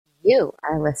You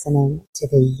are listening to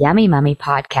the Yummy Mummy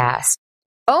Podcast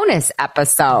bonus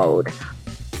episode.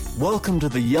 Welcome to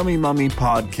the Yummy Mummy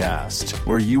Podcast,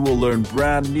 where you will learn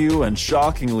brand new and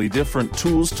shockingly different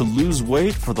tools to lose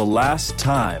weight for the last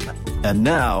time. And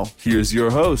now, here's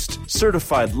your host,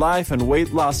 certified life and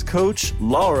weight loss coach,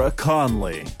 Laura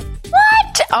Conley.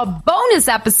 What? A bonus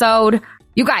episode?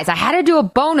 You guys, I had to do a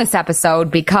bonus episode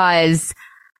because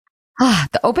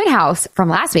the open house from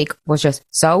last week was just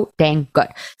so dang good.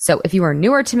 So if you are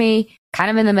newer to me, kind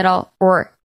of in the middle,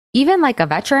 or even like a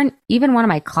veteran, even one of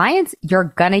my clients, you're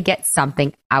going to get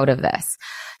something out of this.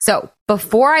 So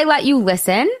before I let you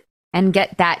listen and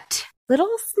get that little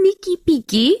sneaky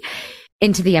peeky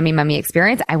into the Yummy Mummy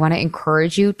experience, I want to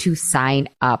encourage you to sign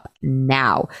up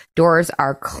now. Doors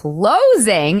are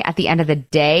closing at the end of the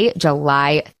day,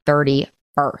 July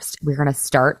 31st. We're going to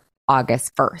start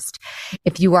August 1st.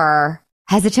 If you are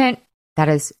hesitant, that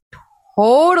is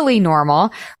totally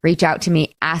normal. Reach out to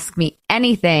me, ask me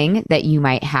anything that you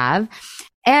might have.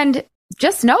 And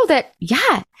just know that,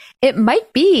 it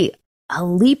might be a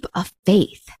leap of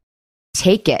faith.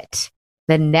 Take it.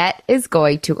 The net is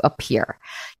going to appear.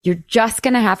 You're just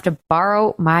going to have to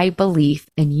borrow my belief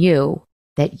in you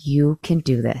that you can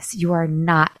do this. You are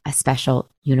not a special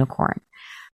unicorn.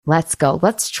 Let's go.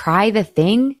 Let's try the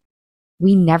thing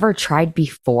we never tried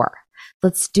before.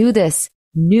 Let's do this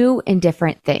new and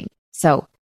different thing. So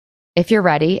if you're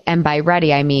ready, and by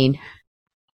ready, I mean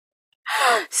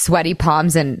sweaty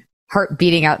palms and heart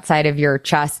beating outside of your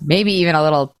chest, maybe even a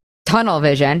little tunnel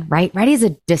vision, right? Ready is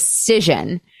a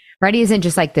decision. Ready isn't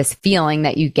just like this feeling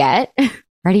that you get.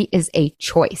 Ready is a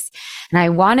choice. And I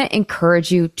want to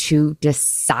encourage you to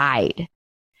decide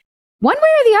one way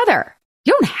or the other.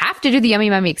 You don't have to do the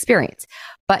Yummy Mummy experience,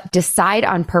 but decide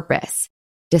on purpose.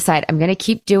 Decide, I'm going to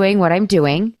keep doing what I'm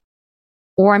doing,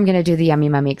 or I'm going to do the Yummy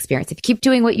Mummy experience. If you keep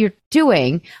doing what you're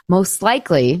doing, most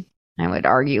likely, I would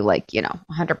argue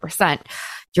 100%,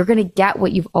 you're going to get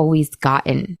what you've always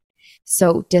gotten.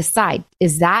 So decide,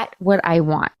 is that what I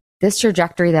want? This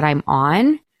trajectory that I'm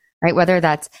on, right? Whether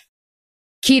that's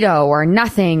keto or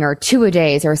nothing or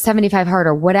 2-a-days or 75 hard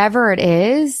or whatever it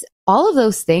is, all of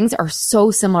those things are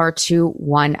so similar to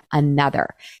one another.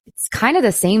 It's kind of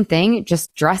the same thing,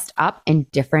 just dressed up in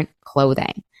different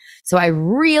clothing. So I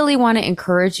really want to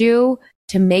encourage you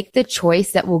to make the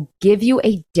choice that will give you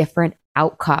a different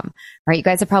outcome, right? You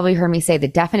guys have probably heard me say the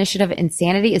definition of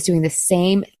insanity is doing the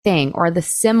same thing or the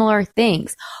similar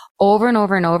things over and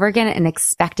over and over again and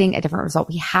expecting a different result.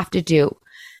 We have to do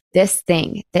this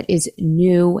thing that is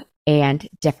new and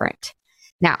different.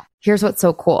 Now, here's what's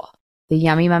so cool. The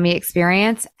Yummy Mummy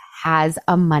experience has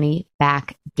a money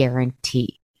back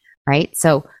guarantee, right?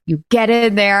 So you get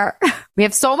in there. We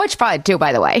have so much fun too,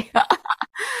 by the way.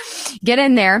 Get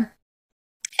in there.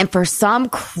 And for some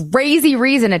crazy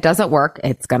reason it doesn't work,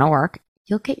 it's going to work.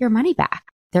 You'll get your money back.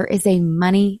 There is a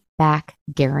money back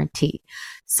guarantee.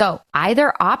 So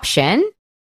either option,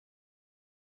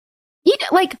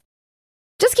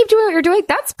 just keep doing what you're doing.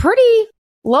 That's pretty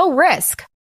low risk.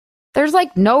 There's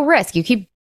no risk. You keep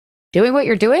doing what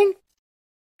you're doing,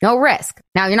 no risk.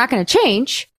 Now you're not going to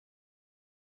change.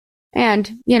 And,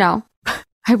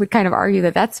 I would kind of argue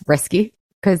that that's risky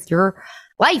because your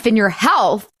life and your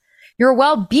health, your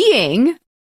well-being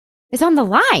is on the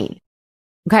line.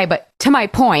 Okay. But to my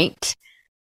point,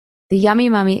 the Yummy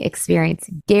Mummy experience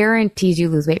guarantees you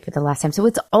lose weight for the last time. So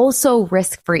it's also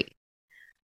risk-free.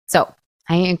 So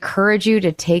I encourage you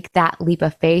to take that leap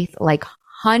of faith like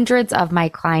hundreds of my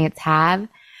clients have.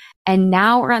 And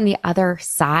now we're on the other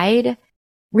side,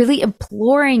 really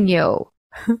imploring you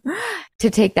to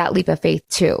take that leap of faith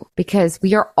too, because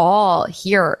we are all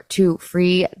here to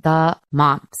free the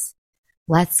moms.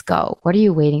 Let's go. What are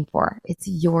you waiting for? It's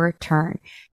your turn.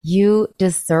 You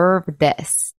deserve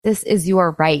this. This is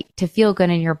your right to feel good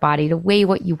in your body, to weigh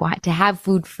what you want, to have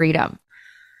food freedom,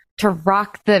 to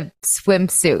rock the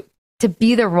swimsuit, to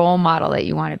be the role model that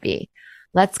you want to be.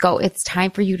 Let's go. It's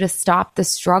time for you to stop the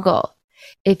struggle.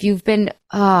 If you've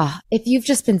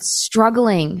just been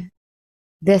struggling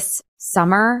this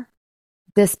summer,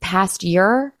 this past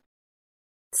year,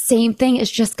 same thing is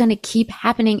just going to keep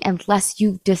happening unless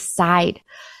you decide.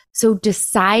 So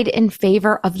decide in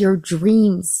favor of your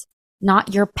dreams,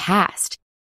 not your past.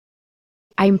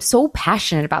 I'm so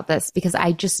passionate about this because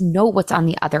I just know what's on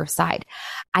the other side.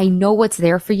 I know what's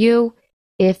there for you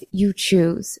if you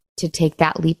choose to take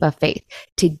that leap of faith,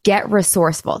 to get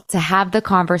resourceful, to have the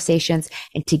conversations,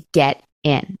 and to get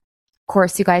in. Of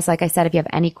course, you guys, like I said, if you have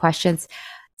any questions,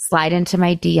 slide into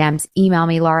my DMs, email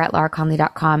me,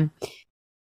 laura@lauraconley.com.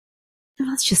 And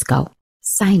let's just go.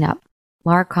 Sign up,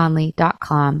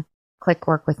 lauraconley.com. Click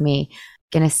work with me.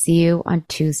 Going to see you on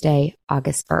Tuesday,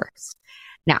 August 1st.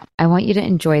 Now, I want you to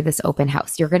enjoy this open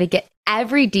house. You're going to get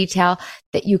every detail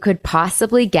that you could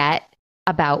possibly get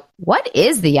about what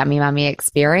is the Yummy Mummy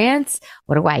experience?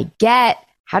 What do I get?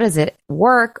 How does it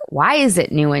work? Why is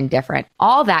it new and different?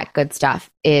 All that good stuff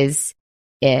is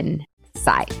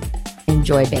inside.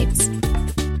 Enjoy, babes.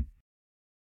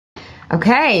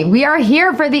 Okay, we are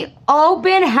here for the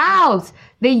open house,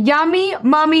 the Yummy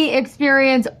Mummy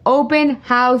Experience open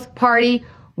house party.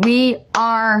 We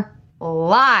are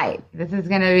live. This is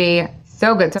going to be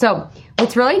so good. So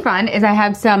what's really fun is I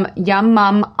have some Yum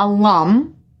Mum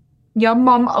alum, it's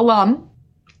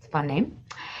a fun name,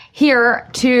 here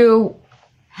to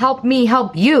help me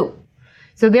help you.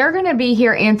 So they're going to be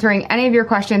here answering any of your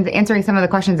questions, answering some of the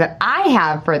questions that I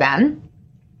have for them.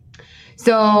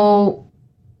 So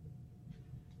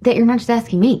that you're not just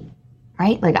asking me,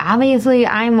 right? Like, obviously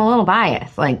I'm a little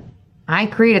biased. Like, I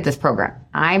created this program.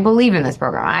 I believe in this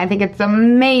program. I think it's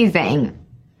amazing.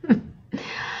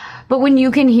 But when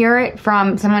you can hear it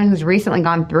from someone who's recently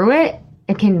gone through it,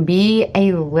 it can be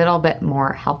a little bit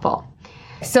more helpful.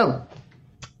 So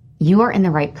you are in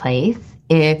the right place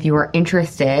if you are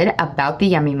interested about the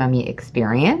Yummy Mummy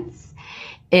experience.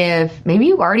 If maybe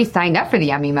you already signed up for the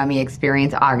Yummy Mummy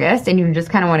experience August and you just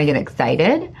kind of want to get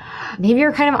excited. Maybe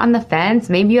you're kind of on the fence.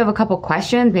 Maybe you have a couple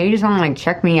questions. Maybe you just want to like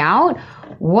check me out.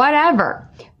 Whatever.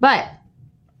 But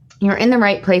you're in the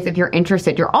right place if you're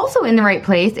interested. You're also in the right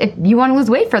place if you want to lose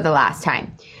weight for the last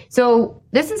time. So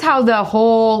this is how the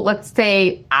whole, let's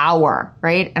say, hour,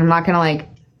 right? I'm not going to like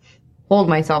hold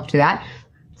myself to that.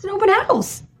 It's an open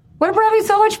house. What if we're having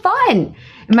so much fun?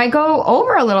 It might go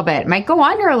over a little bit. It might go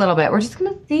under a little bit. We're just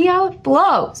going to see how it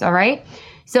flows, all right?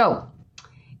 So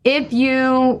if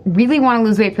you really want to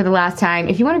lose weight for the last time,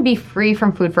 if you want to be free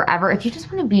from food forever, if you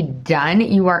just want to be done,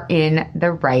 you are in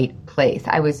the right place.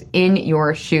 I was in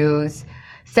your shoes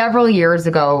several years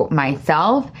ago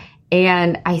myself,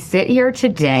 and I sit here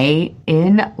today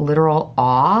in literal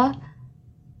awe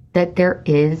that there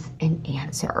is an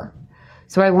answer.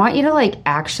 So I want you to like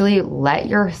actually let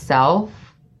yourself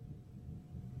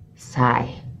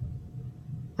sigh.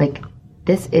 Like,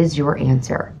 this is your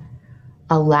answer.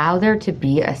 Allow there to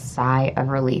be a sigh of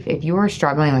relief. If you were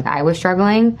struggling like I was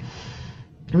struggling,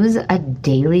 it was a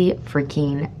daily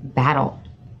freaking battle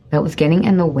that was getting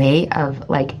in the way of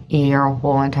like your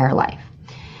whole entire life.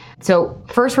 So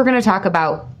first we're going to talk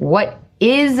about what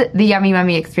is the Yummy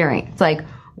Mummy experience, like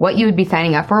what you would be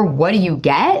signing up for, what do you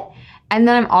get? And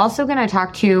then I'm also going to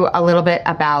talk to you a little bit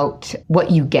about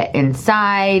what you get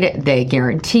inside, the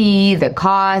guarantee, the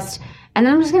cost, and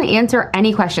then I'm just going to answer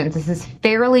any questions. This is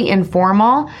fairly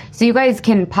informal, so you guys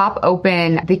can pop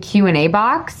open the Q&A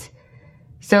box.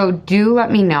 So do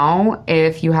let me know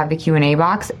if you have the Q&A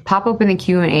box. Pop open the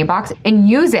Q&A box and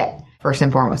use it. First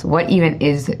and foremost, what even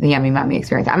is the Yummy Mummy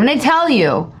experience? I'm going to tell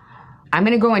you. I'm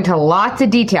going to go into lots of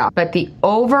detail, but the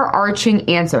overarching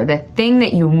answer, the thing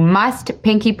that you must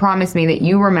pinky promise me that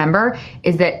you remember,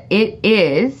 is that it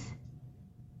is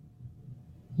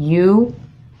you.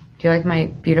 Do you like my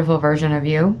beautiful version of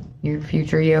you? Your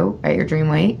future you at your dream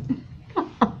weight? Oh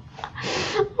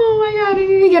my God, I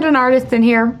need to get an artist in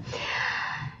here.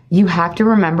 You have to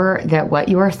remember that what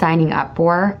you are signing up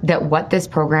for, that what this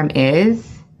program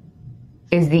is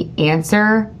the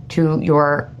answer to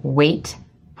your weight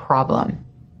problem.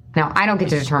 Now, I don't get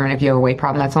to determine if you have a weight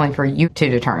problem. That's only for you to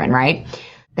determine, right?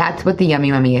 That's what the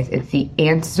Yummy Mummy is. It's the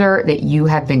answer that you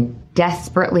have been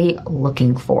desperately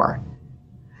looking for.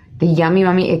 The Yummy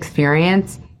Mummy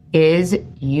experience is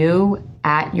you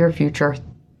at your future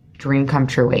dream come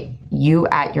true weight. You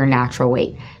at your natural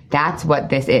weight. That's what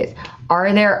this is.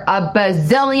 Are there a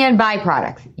bazillion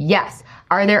byproducts? Yes.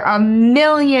 Are there a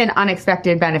million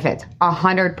unexpected benefits?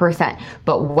 100%.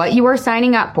 But what you are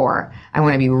signing up for, I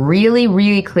want to be really,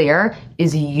 really clear,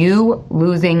 is you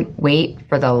losing weight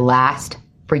for the last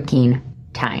freaking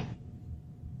time.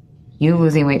 You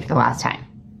losing weight for the last time.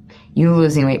 You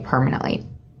losing weight permanently.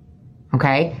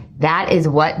 Okay? That is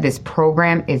what this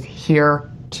program is here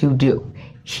to do.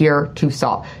 Here to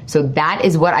solve. So that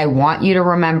is what I want you to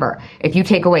remember. If you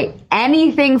take away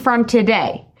anything from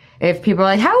today, if people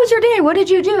are like, how was your day? What did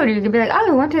you do? You could be like, oh,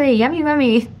 I went to the Yummy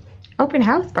Mummy open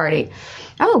house party.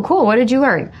 Oh, cool. What did you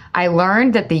learn? I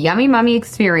learned that the Yummy Mummy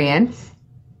experience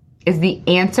is the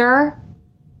answer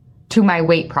to my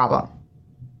weight problem.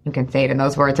 You can say it in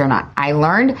those words or not. I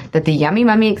learned that the Yummy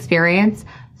Mummy experience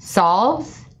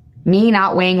solves me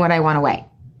not weighing what I want to weigh.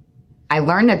 I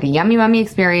learned that the Yummy Mummy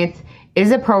experience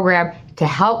is a program to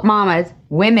help mamas,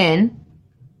 women,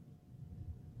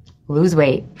 lose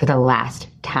weight for the last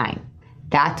time.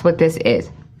 That's what this is.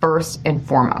 first and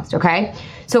foremost, okay?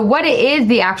 So what it is,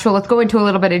 the actual, let's go into a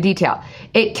little bit of detail.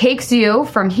 It takes you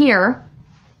from here,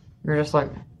 you're just like,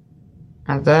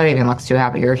 that even looks too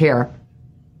happy, you're here.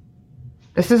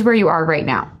 This is where you are right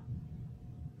now.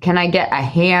 Can I get a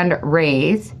hand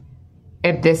raise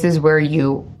if this is where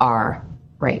you are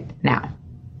right now?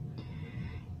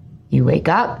 You wake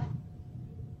up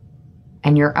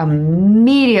and you're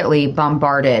immediately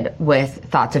bombarded with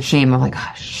thoughts of shame of like,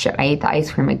 oh, shit, I ate the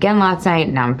ice cream again last night.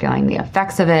 And now I'm feeling the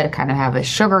effects of it. I kind of have a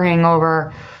sugar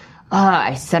hangover.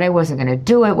 I said I wasn't going to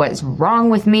do it. What's wrong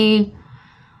with me?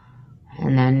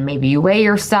 And then maybe you weigh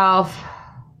yourself.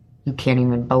 You can't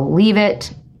even believe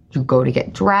it. You go to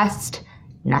get dressed.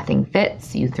 Nothing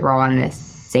fits. You throw on this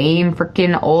same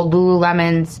freaking old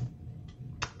Lululemons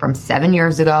from 7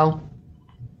 years ago.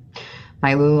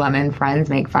 My Lululemon friends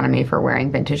make fun of me for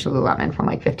wearing vintage Lululemon from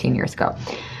like 15 years ago.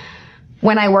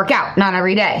 When I work out, not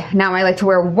every day. Now I like to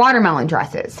wear watermelon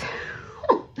dresses.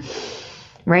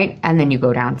 Right? And then you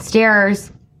go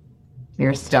downstairs.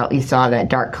 You saw that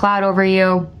dark cloud over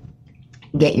you.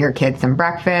 Get your kids some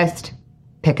breakfast.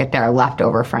 Pick at their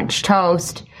leftover French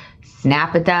toast.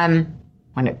 Snap at them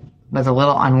when it was a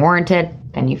little unwarranted.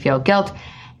 Then you feel guilt.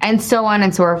 And so on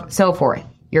and so forth.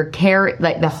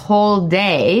 Like the whole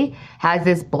day has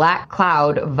this black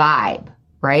cloud vibe,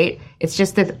 right? It's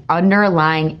just this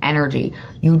underlying energy.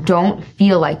 You don't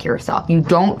feel like yourself. You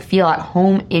don't feel at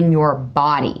home in your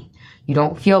body. You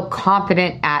don't feel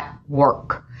confident at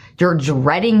work. You're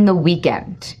dreading the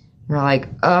weekend. You're like,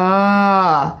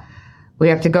 we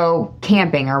have to go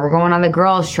camping or we're going on the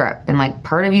girls' trip. And like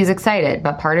part of you is excited,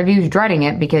 but part of you is dreading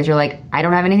it because you're like, I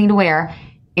don't have anything to wear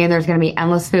and there's going to be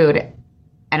endless food.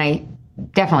 And I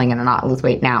definitely going to not lose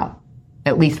weight now,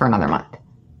 at least for another month.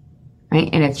 Right?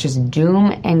 And it's just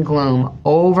doom and gloom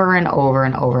over and over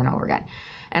and over and over again.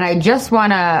 And I just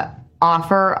want to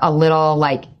offer a little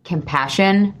like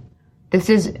compassion. This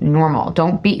is normal.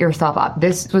 Don't beat yourself up.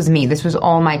 This was me. This was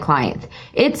all my clients.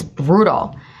 It's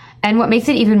brutal. And what makes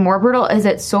it even more brutal is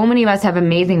that so many of us have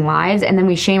amazing lives and then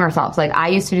we shame ourselves. Like I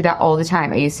used to do that all the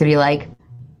time. I used to be like,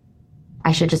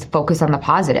 I should just focus on the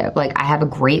positive. Like I have a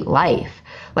great life.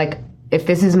 Like if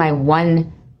this is my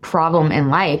one problem in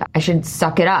life, I should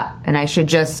suck it up and I should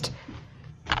just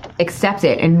accept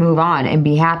it and move on and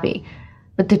be happy.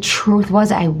 But the truth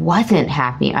was I wasn't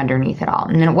happy underneath it all.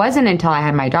 And it wasn't until I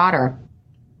had my daughter.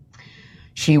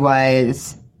 She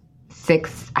was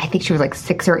 6, I think she was like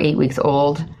 6 or 8 weeks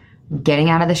old, getting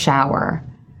out of the shower.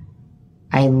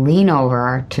 I lean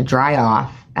over to dry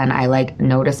off and I like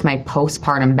noticed my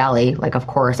postpartum belly. Like, of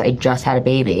course, I just had a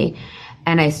baby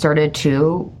and I started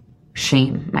to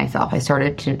shame myself. I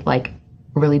started to like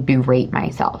really berate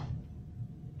myself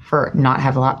for not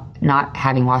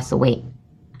having lost the weight.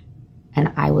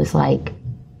 And I was like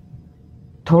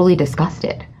totally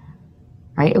disgusted,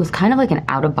 right? It was kind of like an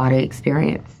out of body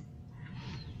experience.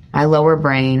 My lower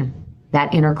brain,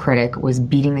 that inner critic was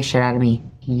beating the shit out of me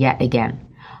yet again.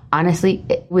 Honestly,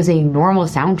 it was a normal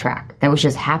soundtrack that was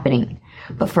just happening.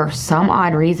 But for some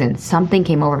odd reason, something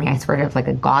came over me. I swear it was like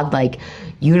a godlike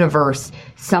universe,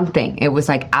 something. It was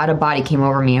like out of body came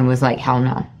over me and was like, hell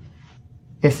no.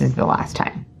 This is the last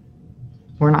time.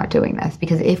 We're not doing this.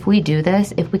 Because if we do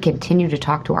this, if we continue to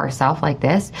talk to ourselves like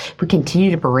this, if we continue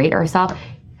to berate ourselves,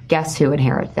 guess who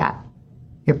inherits that?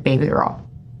 Your baby girl.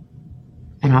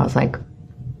 And I was like,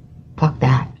 fuck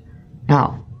that.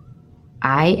 No.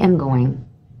 I am going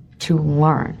to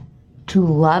learn to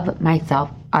love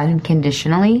myself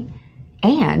unconditionally,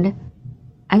 and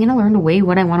I'm going to learn to weigh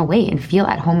what I want to weigh and feel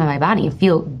at home in my body and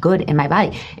feel good in my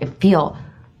body and feel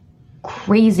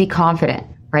crazy confident,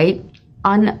 right?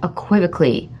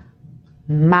 Unequivocally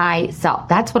myself.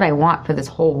 That's what I want for this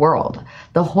whole world.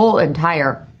 The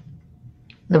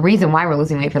reason why we're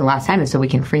losing weight for the last time is so we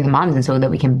can free the moms and so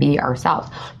that we can be ourselves.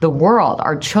 The world,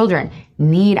 our children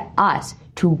need us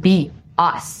to be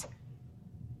us.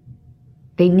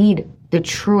 They need the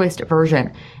truest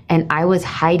version. And I was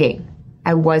hiding.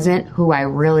 I wasn't who I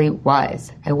really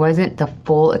was. I wasn't the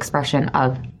full expression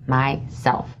of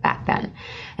myself back then.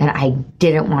 And I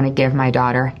didn't want to give my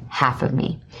daughter half of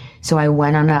me. So I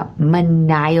went on a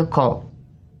maniacal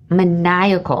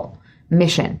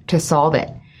mission to solve it.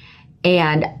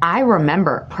 And I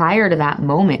remember prior to that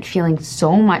moment feeling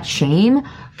so much shame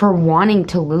for wanting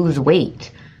to lose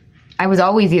weight. I was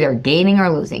always either gaining or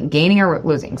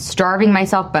losing, starving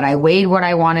myself, but I weighed what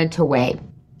I wanted to weigh.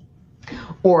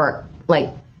 Or like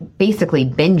basically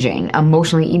binging,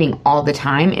 emotionally eating all the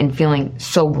time and feeling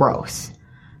so gross,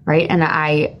 right? And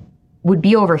I would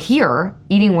be over here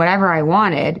eating whatever I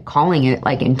wanted, calling it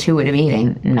like intuitive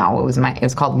eating. No, it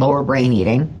was called lower brain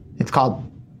eating. It's called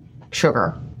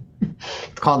sugar.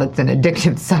 It's an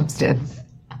addictive substance,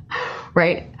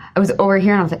 right? I was over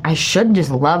here and I was like, I should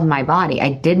just love my body.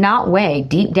 I did not weigh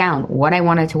deep down what I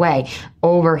wanted to weigh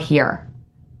over here.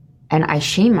 And I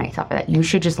shame myself for that. You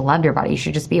should just love your body. You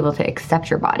should just be able to accept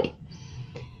your body.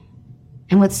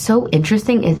 And what's so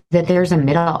interesting is that there's a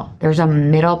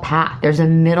middle path. There's a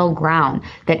middle ground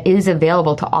that is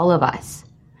available to all of us.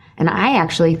 And I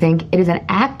actually think it is an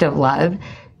act of love,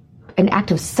 an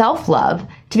act of self-love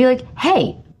to be like,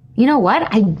 hey, you know what?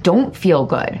 I don't feel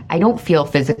good. I don't feel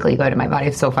physically good in my body.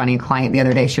 It's so funny. A client the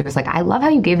other day, she was like, I love how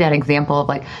you gave that example of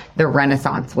like the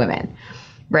Renaissance women,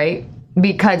 right?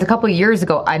 Because a couple of years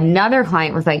ago, another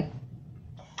client was like,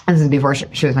 this is before she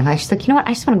was my client. She's like, you know what?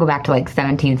 I just want to go back to like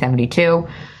 1772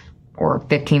 or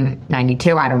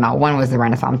 1592. I don't know. When was the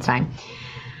Renaissance time?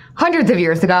 Hundreds of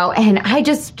years ago. And I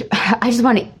just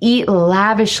want to eat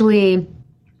lavishly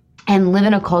and live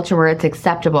in a culture where it's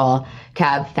acceptable to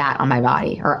have fat on my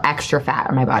body or extra fat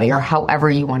on my body or however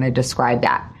you want to describe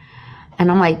that. And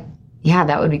I'm like, yeah,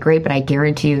 that would be great. But I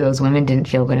guarantee you those women didn't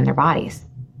feel good in their bodies.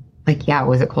 Like, yeah,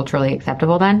 was it culturally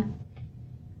acceptable then?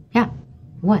 Yeah,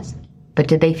 it was. But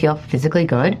did they feel physically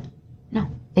good? No,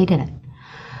 they didn't.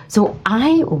 So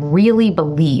I really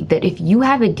believe that if you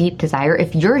have a deep desire,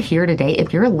 if you're here today,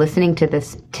 if you're listening to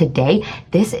this today,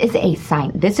 this is a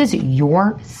sign. This is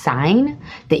your sign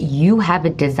that you have a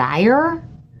desire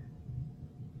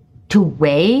to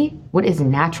weigh what is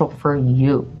natural for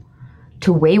you,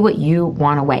 to weigh what you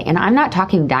want to weigh. And I'm not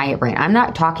talking diet brain. I'm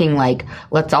not talking like,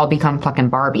 let's all become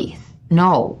fucking Barbies.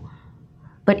 No.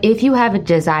 But if you have a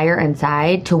desire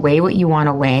inside to weigh what you want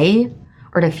to weigh,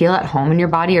 or to feel at home in your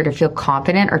body, or to feel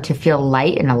confident, or to feel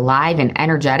light and alive and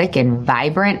energetic and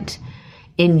vibrant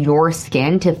in your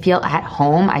skin, to feel at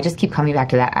home, I just keep coming back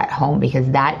to that at home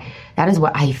because that is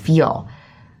what I feel.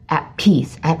 At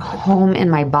peace, at home in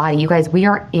my body. You guys, we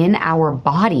are in our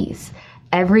bodies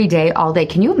every day, all day.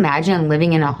 Can you imagine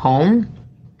living in a home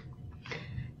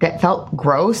that felt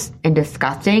gross and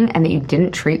disgusting and that you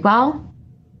didn't treat well?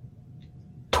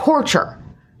 Torture.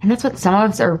 And that's what some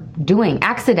of us are doing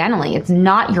accidentally. It's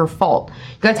not your fault.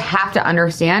 You guys have to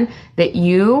understand that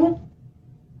you,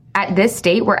 at this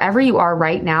state, wherever you are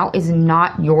right now, is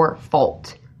not your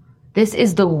fault. This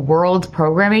is the world's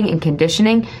programming and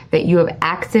conditioning that you have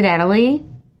accidentally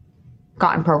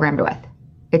gotten programmed with.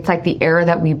 It's like the air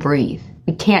that we breathe.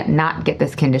 We can't not get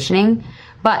this conditioning,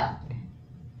 but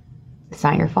it's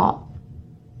not your fault.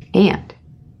 And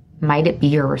might it be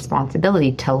your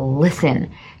responsibility to listen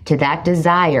to that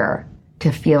desire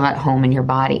to feel at home in your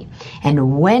body?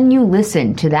 And when you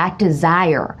listen to that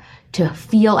desire to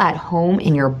feel at home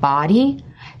in your body,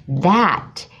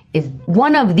 that is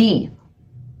one of the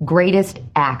greatest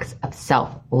acts of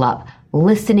self-love.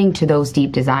 Listening to those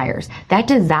deep desires. That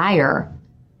desire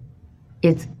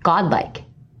is godlike,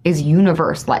 is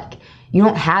universe-like. You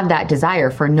don't have that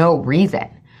desire for no reason.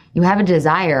 You have a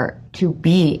desire to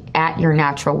be at your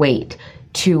natural weight,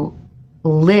 to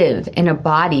live in a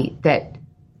body that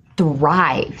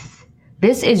thrives.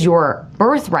 This is your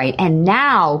birthright and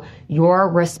now your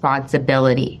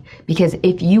responsibility. Because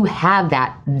if you have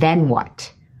that, then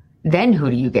what? Then who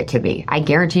do you get to be? I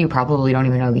guarantee you probably don't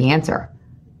even know the answer.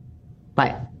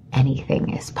 But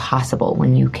anything is possible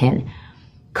when you can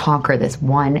conquer this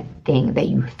one thing that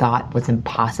you thought was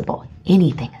impossible.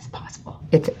 Anything is possible.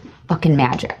 It's fucking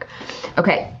magic.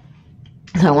 Okay.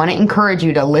 So I want to encourage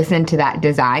you to listen to that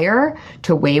desire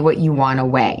to weigh what you want to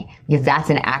weigh, because that's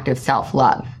an act of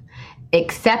self-love.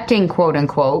 Accepting, quote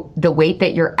unquote, the weight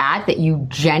that you're at that you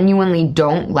genuinely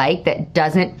don't like, that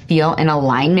doesn't feel in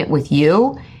alignment with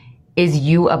you, is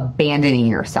you abandoning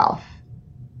yourself.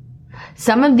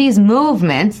 Some of these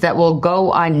movements that will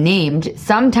go unnamed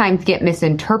sometimes get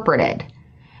misinterpreted.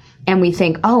 And we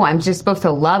think, oh, I'm just supposed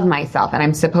to love myself and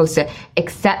I'm supposed to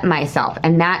accept myself.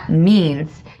 And that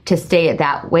means to stay at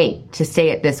that weight, to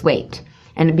stay at this weight.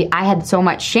 And I had so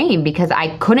much shame because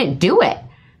I couldn't do it.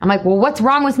 I'm like, well, what's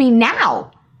wrong with me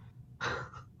now?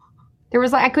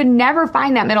 I could never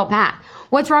find that middle path.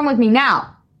 What's wrong with me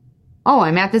now? Oh,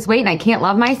 I'm at this weight and I can't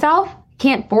love myself?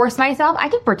 Can't force myself? I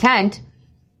can pretend.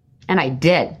 And I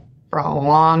did for a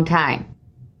long time.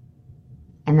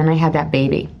 And then I had that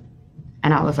baby.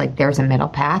 And I was like, there's a middle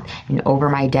path, and over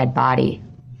my dead body,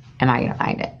 am I going to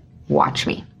find it? Watch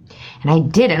me. And I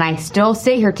did, and I still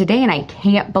sit here today, and I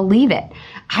can't believe it.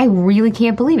 I really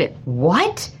can't believe it.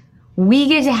 What? We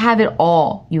get to have it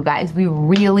all, you guys. We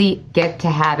really get to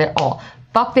have it all.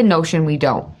 Fuck the notion we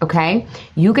don't, okay?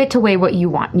 You get to weigh what you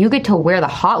want. You get to wear the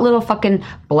hot little fucking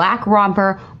black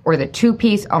romper or the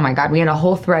two-piece. Oh my God, we had a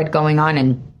whole thread going on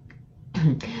in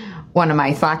one of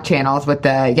my Slack channels with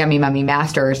the Yummy Mummy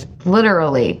Masters.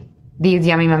 Literally, these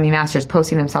Yummy Mummy Masters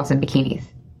posting themselves in bikinis.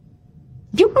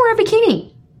 You can wear a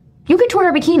bikini. You get to wear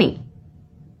a bikini.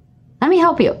 Let me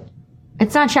help you.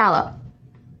 It's not shallow.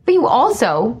 But you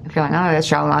also, if you're like, oh, that's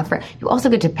shallow, not fair, you also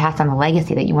get to pass on the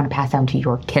legacy that you want to pass down to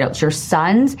your kiddos, your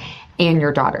sons and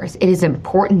your daughters. It is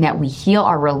important that we heal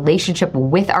our relationship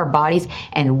with our bodies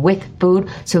and with food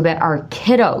so that our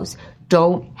kiddos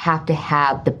don't have to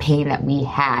have the pain that we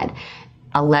had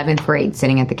 11th grade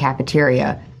sitting at the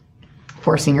cafeteria,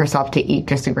 forcing yourself to eat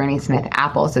just a Granny Smith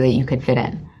apple so that you could fit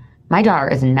in. My daughter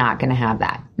is not going to have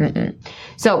that.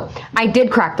 So I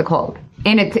did crack the code,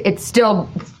 and it still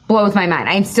blows my mind.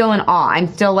 I'm still in awe. I'm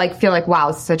still like, feel like, wow,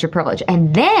 it's such a privilege.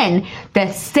 And then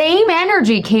the same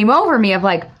energy came over me of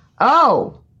like,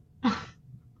 oh,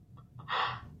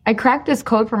 I cracked this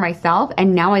code for myself,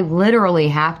 and now I literally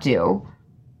have to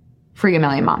free 1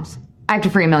 million moms. I have to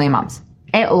free 1 million moms,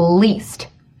 at least,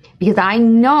 because I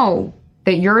know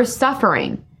that you're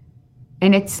suffering,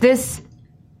 and it's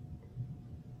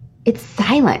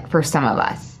silent for some of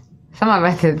us. Some of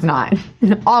us it's not.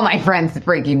 All my friends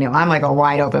freaking knew. I'm like a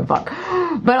wide open book.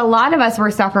 But a lot of us were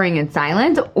suffering in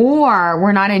silence, or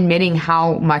we're not admitting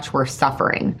how much we're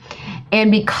suffering.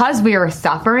 And because we are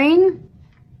suffering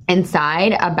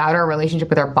inside about our relationship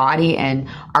with our body and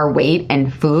our weight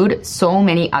and food, so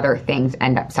many other things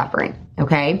end up suffering.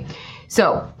 Okay?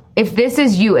 So if this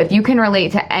is you, if you can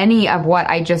relate to any of what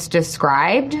I just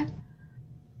described,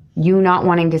 you not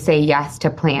wanting to say yes to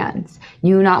plans,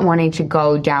 you not wanting to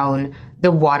go down the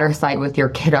water slide with your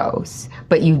kiddos,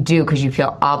 but you do because you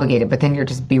feel obligated, but then you're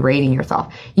just berating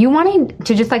yourself. You wanting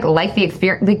to just like the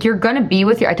experience, like you're going to be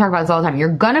with I talk about this all the time. You're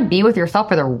going to be with yourself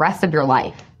for the rest of your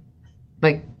life.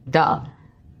 Like, duh.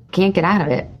 Can't get out of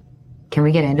it. Can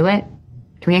we get into it?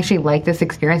 Can we actually like this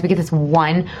experience? We get this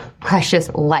one precious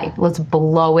life. Let's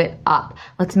blow it up.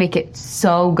 Let's make it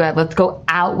so good. Let's go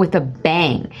out with a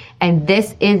bang. And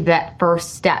this is that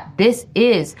first step. This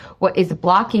is what is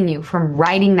blocking you from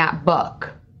writing that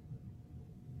book,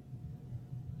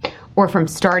 or from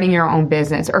starting your own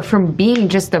business, or from being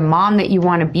just the mom that you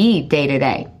want to be day to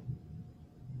day.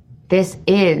 This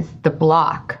is the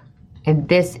block. And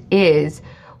this is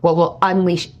what will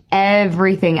unleash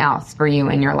everything else for you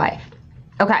in your life.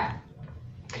 Okay,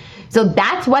 so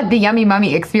that's what the Yummy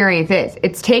Mummy experience is.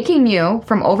 It's taking you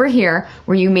from over here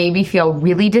where you maybe feel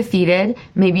really defeated,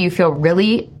 maybe you feel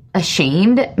really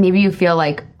ashamed, maybe you feel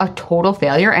like a total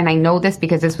failure, and I know this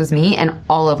because this was me and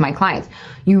all of my clients.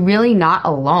 You're really not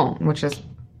alone, which is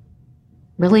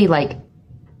really like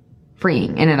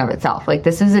freeing in and of itself. Like,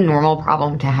 this is a normal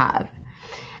problem to have.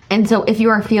 And so if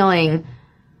you are feeling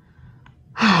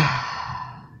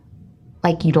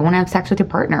like you don't want to have sex with your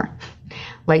partner,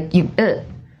 like you,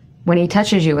 when he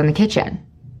touches you in the kitchen,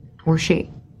 or she,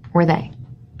 or they,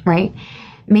 right?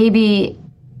 Maybe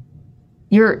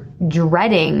you're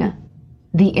dreading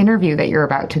the interview that you're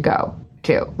about to go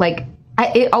to. Like,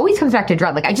 it always comes back to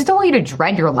dread. Like, I just don't want you to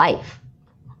dread your life.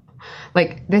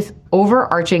 Like, this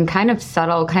overarching, kind of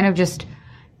subtle, kind of just,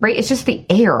 right? It's just the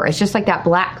air. It's just like that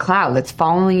black cloud that's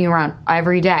following you around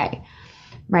every day,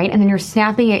 right? And then you're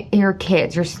snapping at your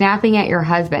kids. You're snapping at your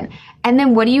husband. And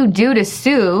then what do you do to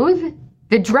soothe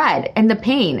the dread and the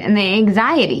pain and the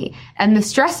anxiety and the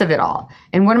stress of it all?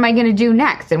 And what am I going to do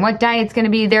next? And what diet's going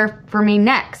to be there for me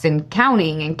next? And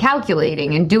counting and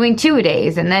calculating and doing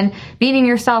 2-a-days and then beating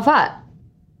yourself up.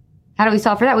 How do we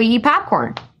solve for that? We eat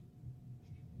popcorn.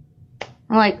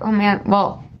 We're like, oh man,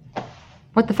 well,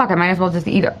 what the fuck? I might as well just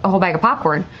eat a whole bag of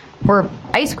popcorn or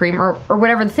ice cream or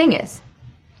whatever the thing is.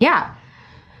 Yeah.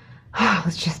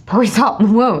 Let's just pour salt in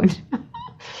the wound.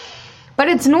 But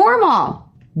it's normal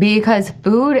because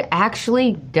food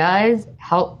actually does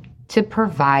help to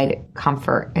provide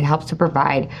comfort. It helps to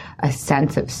provide a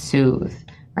sense of soothe,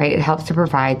 right? It helps to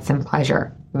provide some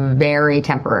pleasure very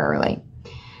temporarily.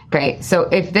 Okay, so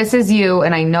if this is you,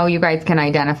 and I know you guys can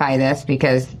identify this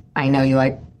because I know you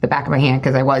like the back of my hand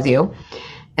because I was you,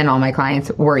 and all my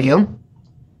clients were you,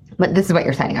 but this is what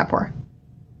you're signing up for.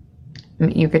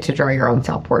 You get to draw your own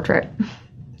self-portrait.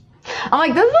 I'm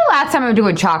like, this is the last time I'm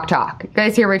doing chalk talk. You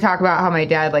guys hear me talk about how my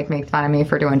dad like makes fun of me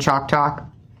for doing chalk talk?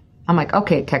 I'm like,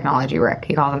 okay, Technology Rick.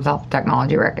 He calls himself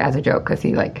Technology Rick as a joke because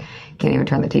he like can't even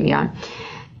turn the TV on.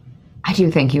 I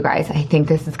do think, you guys, I think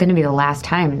this is going to be the last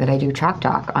time that I do chalk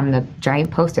talk on the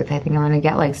giant post-its. I think I'm going to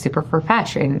get like super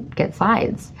profesh and get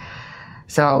slides.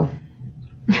 So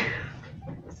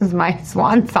this is my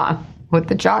swan song with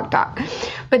the chalk talk.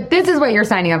 But this is what you're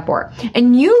signing up for.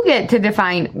 And you get to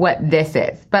define what this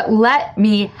is. But let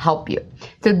me help you.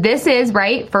 So this is,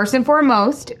 right, first and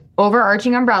foremost,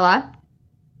 overarching umbrella.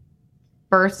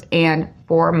 First and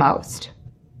foremost,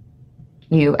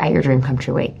 you at your dream come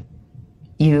true weight.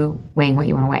 you weighing what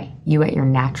you want to weigh. You at your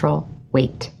natural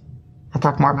weight. I'll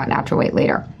talk more about natural weight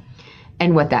later.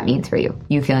 And what that means for you.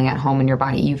 You feeling at home in your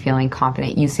body. You feeling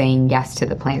confident. You saying yes to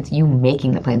the plans. You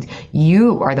making the plans.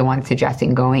 You are the one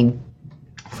suggesting going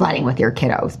sledding with your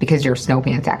kiddos because your snow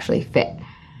pants actually fit.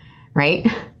 Right?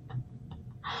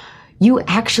 You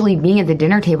actually being at the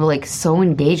dinner table, like so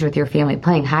engaged with your family,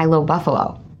 playing high-low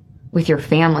buffalo with your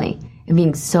family and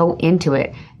being so into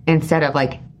it instead of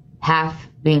like half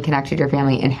being connected to your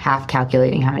family and half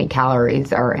calculating how many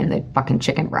calories are in the fucking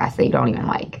chicken breast that you don't even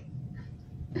like.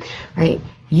 Right?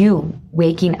 You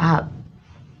waking up,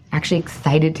 actually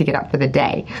excited to get up for the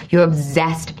day. You're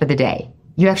obsessed for the day.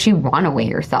 You actually want to weigh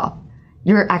yourself.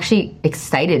 You're actually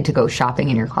excited to go shopping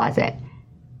in your closet.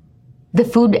 The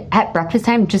food at breakfast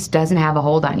time just doesn't have a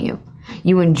hold on you.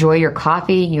 You enjoy your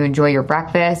coffee, you enjoy your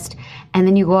breakfast, and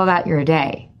then you go about your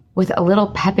day with a little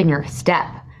pep in your step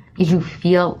because you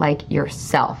feel like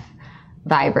yourself,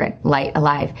 vibrant, light,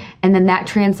 alive. And then that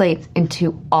translates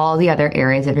into all the other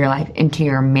areas of your life, into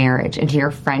your marriage, into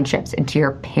your friendships, into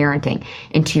your parenting,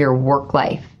 into your work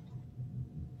life.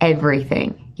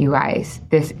 Everything, you guys.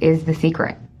 This is the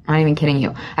secret. I'm not even kidding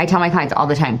you. I tell my clients all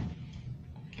the time,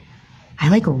 I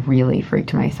like really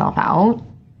freaked myself out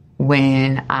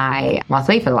when I lost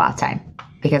weight for the last time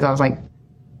because I was like,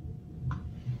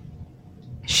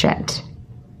 shit.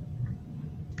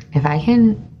 If I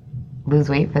can lose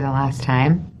weight for the last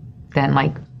time, then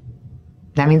like,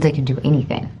 that means I can do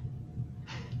anything.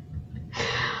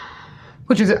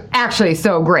 Which is actually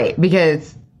so great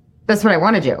because that's what I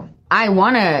want to do. I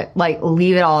want to like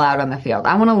leave it all out on the field.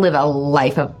 I want to live a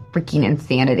life of freaking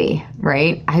insanity,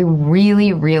 right? I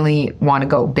really, really want to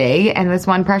go big in this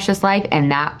one precious life,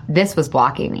 and this was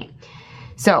blocking me.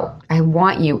 So I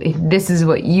want you, if this is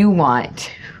what you want,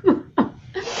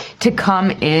 to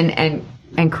come in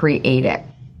and create it.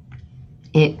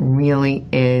 It really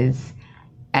is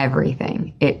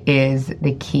everything. It is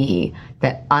the key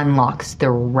that unlocks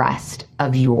the rest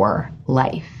of your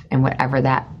life and whatever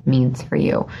that means for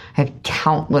you. I have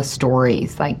countless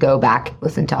stories. Like go back,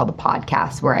 listen to all the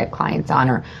podcasts where I have clients on,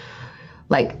 or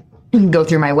like go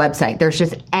through my website. There's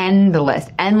just endless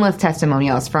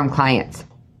testimonials from clients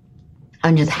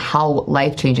on just how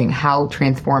life-changing, how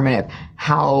transformative,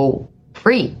 how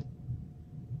freeing,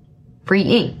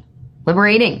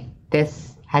 liberating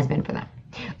this has been for them.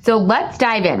 So let's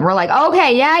dive in. We're like,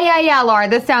 okay, yeah, Laura,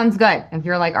 this sounds good. If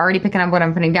you're like already picking up what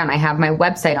I'm putting down, I have my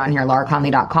website on here,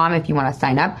 lauraconley.com. If you want to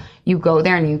sign up, you go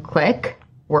there and you click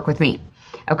work with me.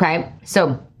 Okay.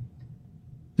 So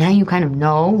now you kind of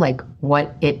know like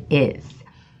what it is.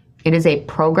 It is a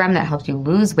program that helps you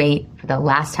lose weight for the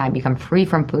last time, become free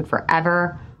from food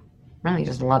forever. Really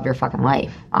just love your fucking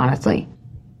life. Honestly,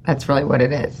 that's really what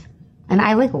it is. And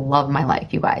I like love my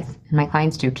life, you guys, and my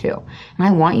clients do too. And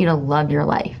I want you to love your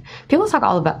life. People talk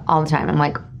all the time. I'm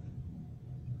like,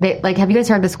 have you guys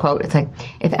heard this quote? It's like,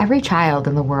 if every child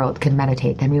in the world could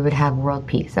meditate, then we would have world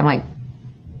peace. I'm like,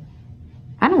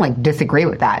 I don't like disagree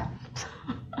with that.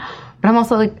 But I'm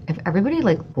also like, if everybody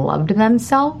like loved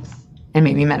themselves, and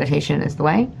maybe meditation is the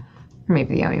way, or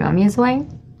maybe the Yummy Mummy is the way.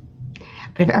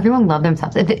 But if everyone loved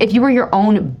themselves, if you were your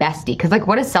own bestie, because like,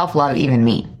 what does self-love even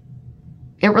mean?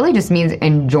 It really just means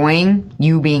enjoying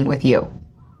you being with you.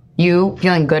 You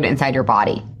feeling good inside your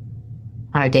body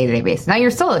on a day-to-day basis. Now, you're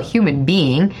still a human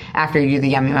being after you do the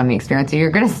Yummy Mummy experience, so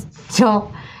you're going to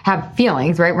still have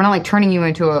feelings, right? We're not like turning you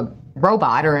into a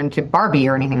robot or into Barbie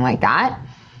or anything like that.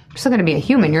 You're still going to be a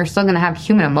human. You're still going to have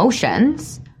human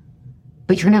emotions,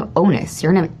 but you're going to have onus.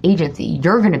 You're going to have agency.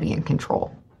 You're going to be in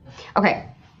control. Okay,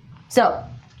 so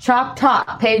chalk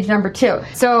talk, page number 2.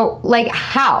 So, like,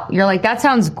 how? You're like, that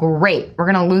sounds great. We're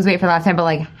going to lose weight for the last time, but,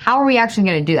 like, how are we actually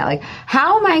going to do that? Like,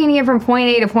 how am I going to get from point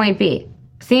A to point B?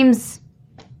 Seems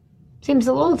a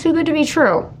little too good to be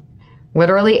true.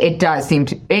 Literally, it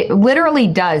literally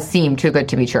does seem too good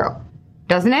to be true.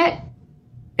 Doesn't it?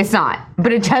 It's not,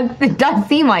 but it does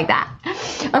seem like that.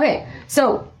 Okay,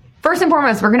 so first and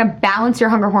foremost, we're going to balance your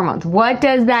hunger hormones. What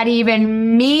does that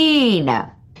even mean?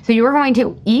 So you are going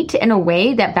to eat in a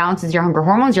way that balances your hunger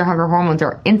hormones. Your hunger hormones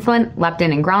are insulin,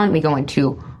 leptin, and ghrelin. We go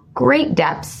into great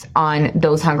depths on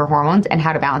those hunger hormones and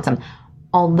how to balance them.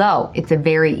 Although it's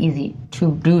very easy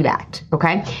to do that,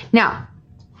 okay? Now,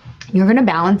 you're going to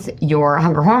balance your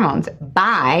hunger hormones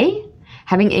by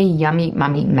having a Yummy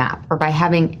Mummy map or by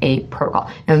having a protocol.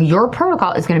 Now, your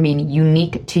protocol is going to be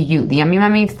unique to you. The Yummy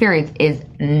Mummy experience is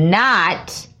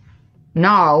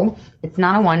it's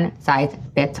not a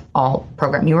one-size-fits-all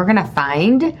program. You are going to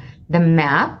find the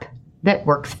map that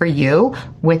works for you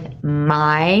with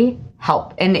my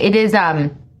help. And it is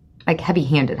like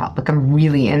heavy-handed help. Like I'm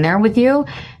really in there with you,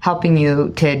 helping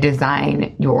you to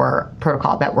design your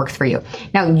protocol that works for you.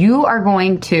 Now you are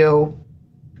going to,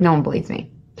 no one believes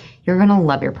me, you're going to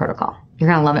love your protocol. You're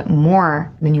going to love it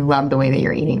more than you love the way that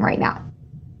you're eating right now.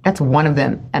 That's one of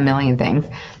them, a million things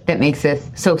that makes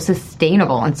this so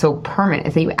sustainable and so permanent,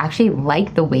 is that you actually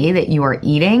like the way that you are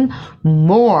eating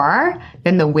more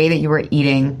than the way that you were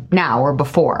eating now or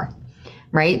before,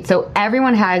 right? So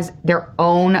everyone has their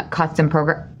own custom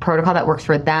protocol that works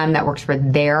for them, that works for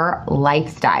their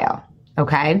lifestyle,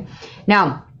 okay?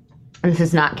 Now, this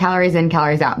is not calories in,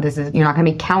 calories out. This is, you're not going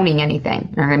to be counting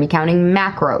anything. You're not going to be counting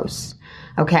macros,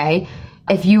 okay?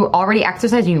 If you already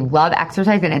exercise and you love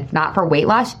exercise and it's not for weight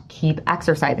loss, keep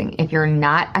exercising. If you're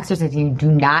not exercising, you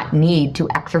do not need to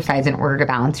exercise in order to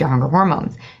balance your hunger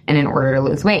hormones and in order to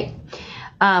lose weight.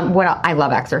 I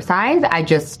love exercise. I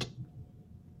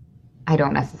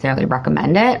don't necessarily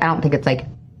recommend it. I don't think it's like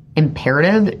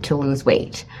imperative to lose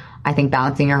weight. I think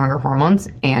balancing your hunger hormones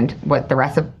and what the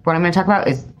rest of what I'm going to talk about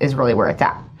is really where it's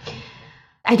at.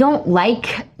 I don't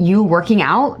like you working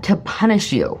out to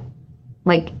punish you.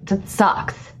 Like, that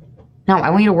sucks. No, I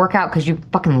want you to work out because you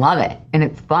fucking love it and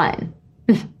it's fun.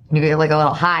 You get like a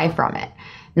little high from it.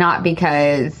 Not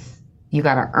because you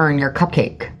got to earn your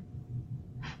cupcake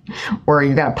or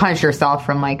you got to punish yourself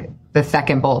from like the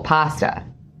second bowl of pasta.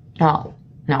 No,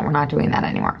 we're not doing that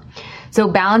anymore. So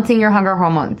balancing your hunger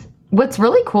hormones. What's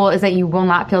really cool is that you will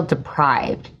not feel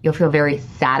deprived. You'll feel very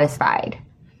satisfied.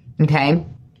 Okay?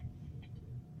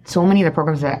 So many of the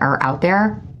programs that are out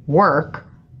there work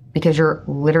because you're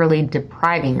literally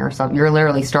depriving yourself. You're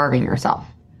literally starving yourself.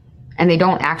 And they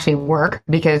don't actually work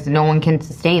because no one can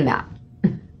sustain that.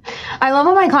 I love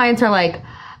when my clients are like,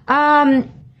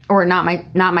 or not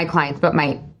my clients, but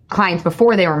my clients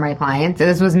before they were my clients.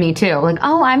 This was me too. Like,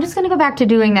 oh, I'm just going to go back to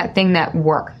doing that thing that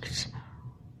worked.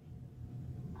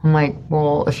 I'm like,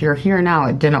 well, if you're here now,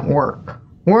 it didn't work.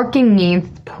 Working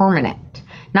means permanent.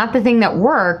 Not the thing that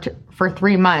worked for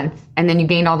 3 months and then you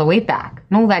gained all the weight back.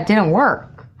 No, that didn't work.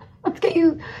 Let's get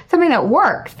you something that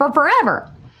works for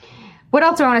forever. What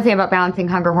else do I want to say about balancing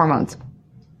hunger hormones?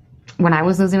 When I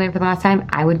was losing weight for the last time,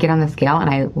 I would get on the scale and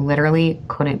I literally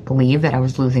couldn't believe that I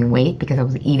was losing weight because I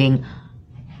was eating,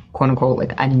 quote unquote,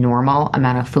 like a normal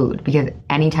amount of food. Because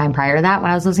any time prior to that, when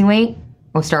I was losing weight,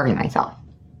 I was starving myself.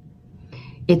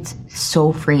 It's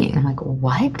so freeing. I'm like,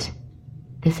 what?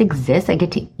 This exists? I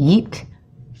get to eat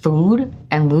food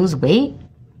and lose weight?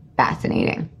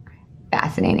 Fascinating.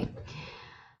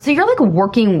 So you're like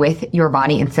working with your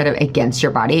body instead of against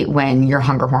your body when your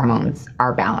hunger hormones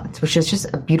are balanced, which is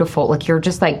just a beautiful, like you're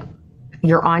just like,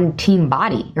 you're on team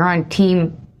body. You're on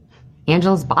team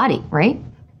Angela's body, right?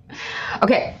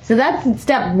 Okay, so that's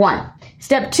step 1.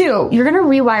 Step 2, you're going to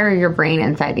rewire your brain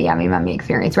inside the Yummy Mummy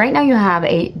experience. Right now you have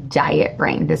a diet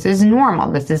brain. This is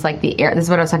normal. This is like the air. This is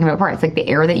what I was talking about before. It's like the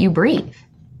air that you breathe.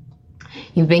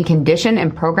 You've been conditioned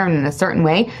and programmed in a certain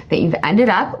way that you've ended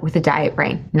up with a diet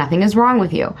brain. Nothing is wrong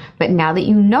with you. But now that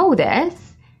you know this,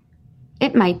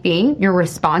 it might be your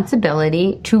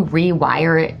responsibility to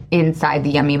rewire it inside the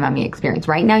Yummy Mummy experience.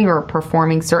 Right now you're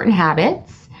performing certain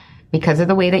habits because of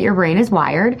the way that your brain is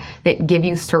wired that give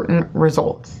you certain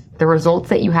results. The results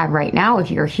that you have right now, if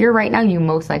you're here right now, you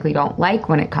most likely don't like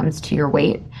when it comes to your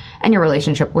weight and your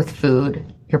relationship with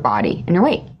food, your body, and your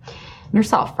weight. And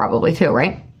yourself probably too,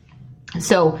 right?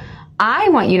 So I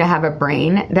want you to have a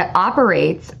brain that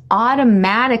operates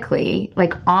automatically,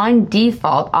 like on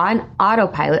default, on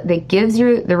autopilot, that gives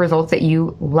you the results that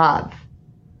you love.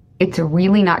 It's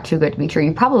really not too good to be true.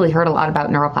 You probably heard a lot about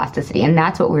neuroplasticity, and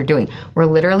that's what we're doing. We're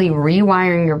literally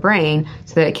rewiring your brain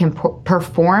so that it can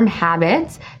perform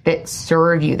habits that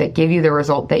serve you, that give you the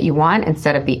result that you want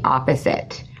instead of the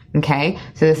opposite. Okay?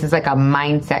 So this is like a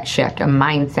mindset shift, a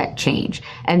mindset change.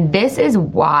 And this is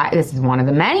one of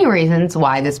the many reasons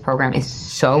why this program is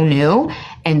so new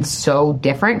and so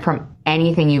different from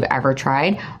anything you've ever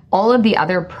tried. All of the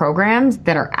other programs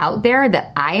that are out there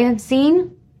that I have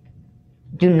seen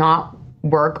do not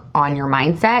work on your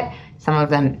mindset. Some of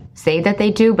them say that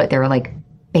they do, but they're like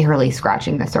barely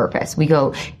scratching the surface. We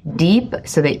go deep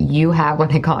so that you have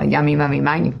what they call a Yummy Mummy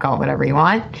mind. You can call it whatever you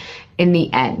want in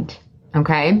the end.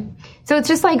 Okay. So it's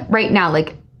just like right now,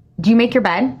 like, do you make your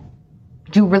bed?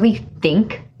 Do you really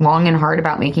think long and hard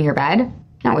about making your bed?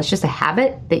 No, it's just a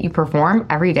habit that you perform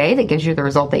every day that gives you the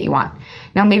result that you want.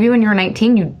 Now, maybe when you were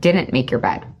 19, you didn't make your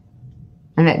bed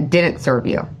and that didn't serve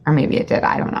you, or maybe it did.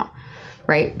 I don't know.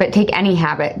 Right. But take any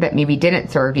habit that maybe didn't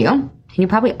serve you and you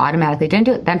probably automatically didn't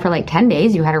do it. Then for like 10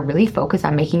 days, you had to really focus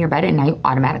on making your bed and now you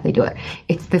automatically do it.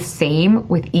 It's the same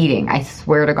with eating. I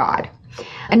swear to God.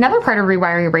 Another part of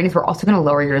rewiring your brain is we're also going to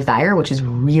lower your desire, which is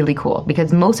really cool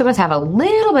because most of us have a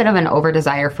little bit of an over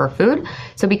desire for food.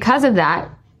 So because of that,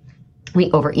 we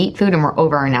overeat food and we're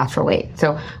over our natural weight.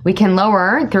 So we can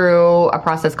lower through a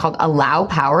process called Allow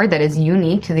Power that is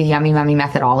unique to the Yummy Mummy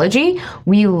methodology.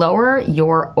 We lower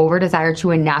your over desire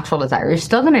to a natural desire. You're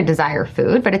still going to desire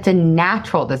food, but it's a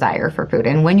natural desire for food.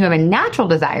 And when you have a natural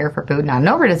desire for food, not an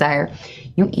over desire,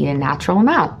 you eat a natural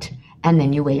amount and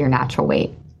then you weigh your natural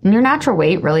weight. And your natural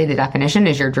weight, really the definition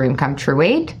is your dream come true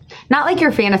weight. Not like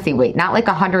your fantasy weight, not like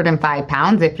 105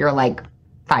 pounds if you're like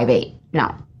 5'8".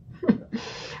 No.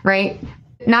 Right?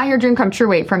 Not your dream come true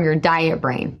weight from your diet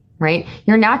brain, right?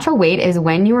 Your natural weight is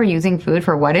when you are using food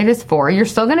for what it is for. You're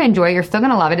still going to enjoy it. You're still going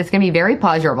to love it. It's going to be very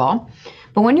pleasurable.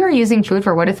 But when you're using food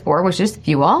for what it's for, which is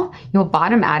fuel, you'll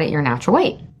bottom out at your natural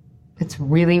weight. It's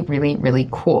really, really, really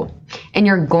cool. And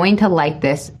you're going to like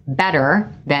this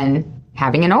better than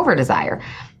having an over desire.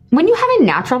 When you have a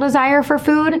natural desire for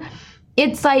food,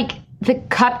 it's like the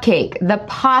cupcake, the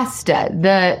pasta,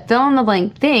 the fill in the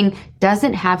blank thing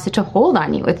doesn't have such a hold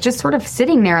on you. It's just sort of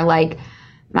sitting there like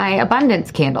my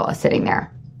abundance candle is sitting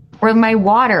there or my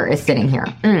water is sitting here.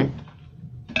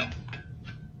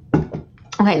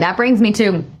 Okay, that brings me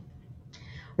to,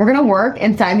 we're going to work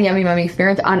inside the Yummy Mummy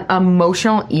experience on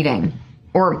emotional eating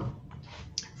or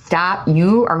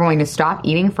you are going to stop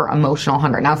eating for emotional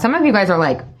hunger. Now, some of you guys are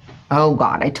like, oh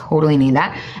God, I totally need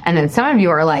that. And then some of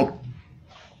you are like,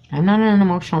 I'm not an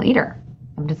emotional eater.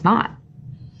 I'm just not.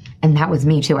 And that was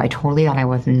me too. I totally thought I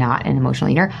was not an emotional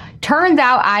eater. Turns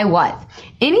out I was.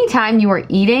 Anytime you are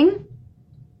eating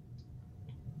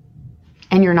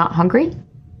and you're not hungry,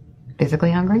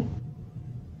 physically hungry,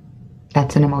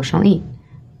 that's an emotional eat.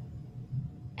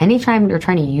 Anytime you're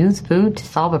trying to use food to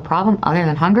solve a problem other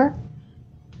than hunger,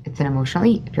 it's an emotional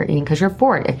eat. If you're eating because you're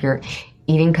bored, if you're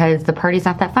eating because the party's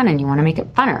not that fun and you want to make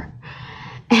it funner,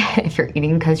 if you're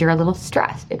eating because you're a little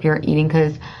stressed, if you're eating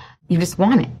because you just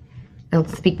want it, it'll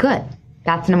just be good.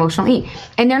 That's an emotional eat.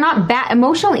 And they're not bad.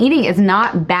 Emotional eating is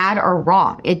not bad or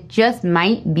wrong. It just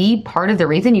might be part of the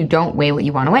reason you don't weigh what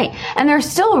you want to weigh. And there's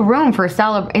still room for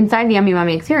inside the Yummy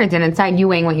Mummy experience and inside you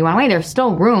weighing what you want to weigh, there's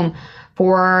still room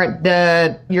for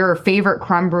your favorite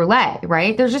creme brulee,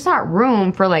 right? There's just not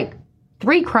room for like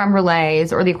 3 creme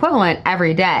brulees or the equivalent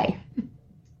every day.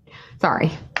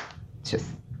 Sorry. It's just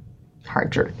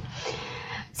hard truth.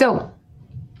 So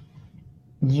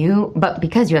but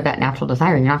because you have that natural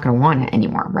desire, you're not going to want it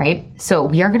anymore, right? So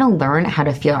we are going to learn how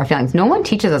to feel our feelings. No one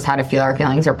teaches us how to feel our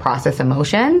feelings or process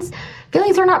emotions.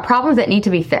 Feelings are not problems that need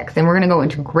to be fixed. And we're going to go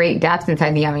into great depths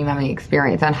inside the Yummy Mummy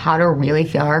experience on how to really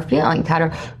feel our feelings, how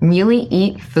to really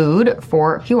eat food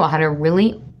for fuel, how to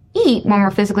really eat when we're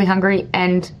physically hungry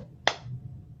and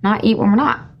not eat when we're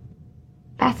not.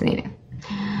 Fascinating.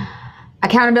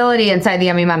 Accountability inside the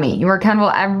Yummy Mummy. You are accountable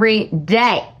every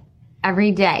day.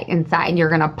 Every day inside, you're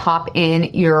going to pop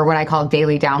in your, what I call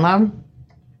daily download.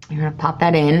 You're going to pop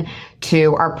that in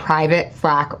to our private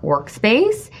Slack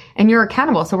workspace and you're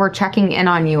accountable. So we're checking in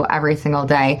on you every single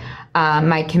day.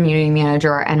 My community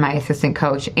manager and my assistant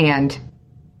coach and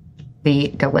the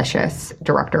delicious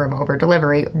director of over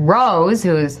delivery, Rose,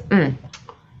 who's,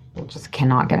 just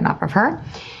cannot get enough of her.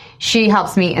 She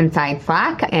helps me inside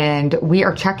Slack and we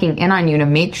are checking in on you to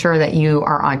make sure that you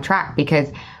are on track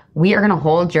because we are going to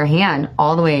hold your hand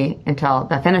all the way until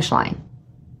the finish line,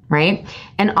 right?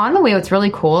 And on the way, what's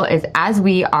really cool is as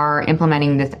we are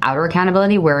implementing this outer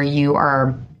accountability where you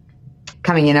are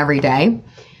coming in every day,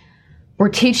 we're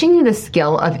teaching you the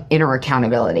skill of inner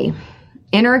accountability.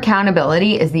 Inner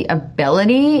accountability is the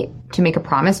ability to make a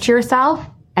promise to yourself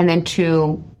and then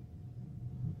to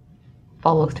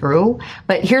follow through.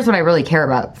 But here's what I really care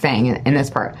about saying in this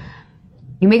part.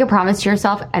 You make a promise to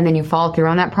yourself and then you follow through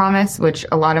on that promise, which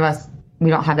a lot of us,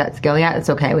 we don't have that skill yet. It's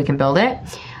okay. We can build it.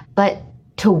 But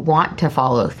to want to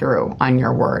follow through on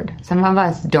your word. Some of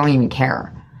us don't even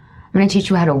care. I'm going to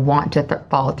teach you how to want to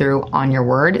follow through on your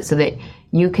word so that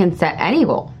you can set any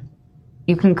goal.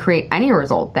 You can create any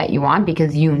result that you want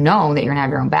because you know that you're going to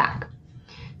have your own back.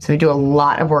 So we do a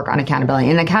lot of work on accountability.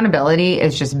 And accountability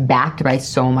is just backed by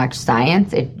so much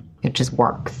science. It just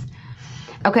works.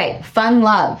 Okay, fun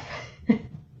love.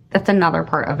 That's another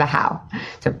part of the how.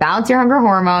 So balance your hunger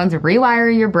hormones,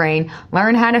 rewire your brain,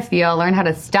 learn how to feel, learn how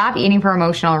to stop eating for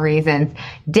emotional reasons,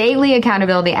 daily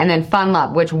accountability, and then fun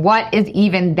love, which what is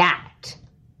even that?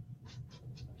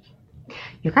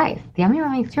 You guys, the Yummy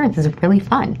Mummy experience is really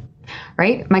fun,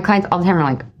 right? My clients all the time are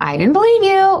like, I didn't believe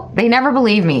you. They never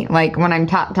believe me. Like when I'm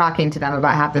talking to them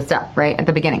about half this stuff, right? At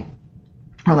the beginning.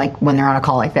 Or like when they're on a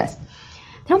call like this.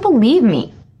 They don't believe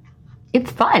me.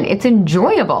 It's fun. It's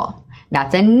enjoyable.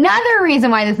 That's another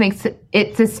reason why this makes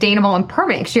it sustainable and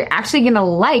permanent, because you're actually going to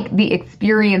like the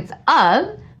experience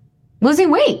of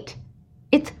losing weight.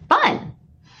 It's fun.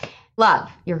 Love,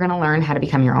 you're going to learn how to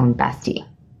become your own bestie.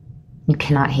 You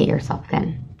cannot hate yourself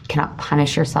then. You cannot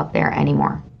punish yourself there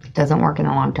anymore. It doesn't work in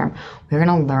the long term. We're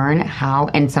going to learn how,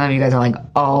 and some of you guys are like,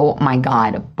 oh my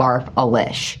God,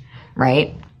 barf-a-lish,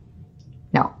 right?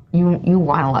 No, you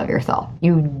want to love yourself.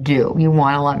 You do. You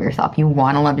want to love yourself. You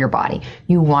want to love your body.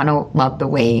 You want to love the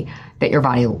way that your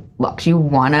body looks. You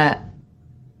want to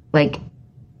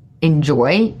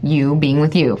enjoy you being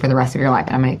with you for the rest of your life.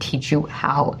 And I'm going to teach you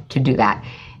how to do that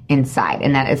inside.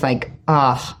 And that is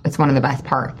it's one of the best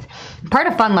parts. Part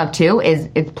of fun love too is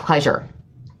pleasure.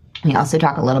 We also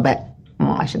talk a little bit,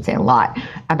 I should say a lot,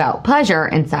 about pleasure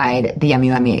inside the Yummy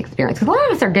Mummy experience. Because a lot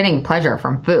of us are getting pleasure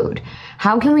from food.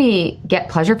 How can we get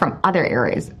pleasure from other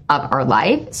areas of our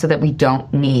life so that we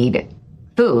don't need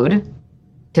food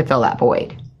to fill that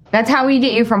void? That's how we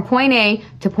get you from point A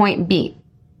to point B,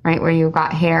 right? Where you've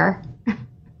got hair,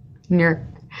 and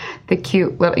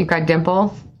you've got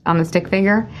dimples on the stick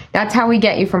figure. That's how we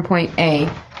get you from point A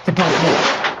to point B.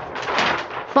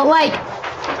 But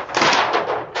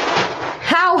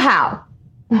how?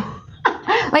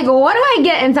 What do I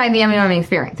get inside the Yummy Mummy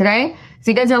experience, okay?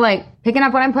 So you guys are picking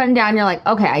up what I'm putting down. You're like,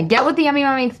 okay, I get what the Yummy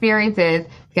Mummy experience is.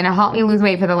 It's going to help me lose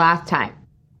weight for the last time.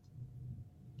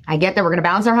 I get that we're going to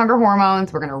balance our hunger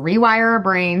hormones. We're going to rewire our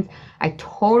brains. I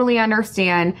totally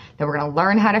understand that we're going to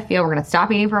learn how to feel. We're going to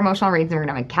stop eating for emotional reasons. We're going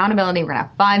to have accountability. We're going to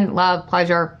have fun, love,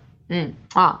 pleasure.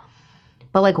 But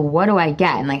what do I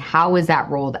get? And how is that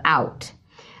rolled out?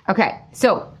 Okay,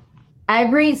 so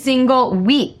every single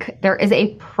week, there is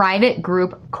a private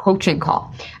group coaching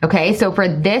call. Okay, so for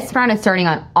this round, it's starting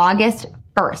on August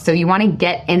 1st. So you want to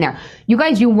get in there. You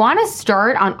guys, you want to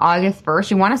start on August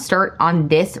 1st. You want to start on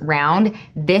this round,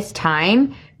 this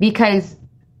time, because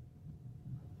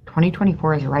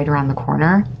 2024 is right around the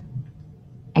corner,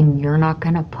 and you're not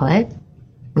going to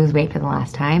lose weight for the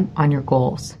last time on your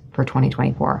goals for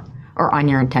 2024 or on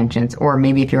your intentions. Or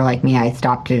maybe if you're like me, I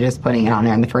stopped just putting it on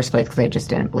there in the first place because I just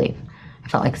didn't believe. I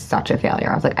felt like such a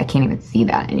failure. I was like, I can't even see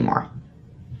that anymore.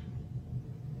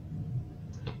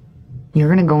 You're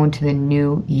going to go into the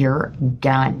new year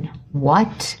done.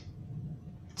 What?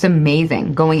 It's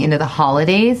amazing. Going into the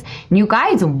holidays. And you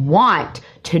guys want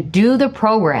to do the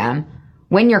program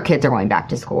when your kids are going back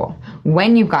to school,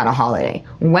 when you've got a holiday,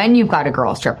 when you've got a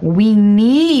girls trip. We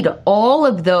need all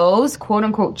of those quote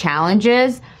unquote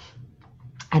challenges.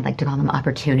 I'd like to call them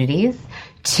opportunities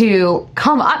to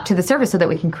come up to the surface so that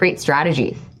we can create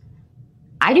strategies.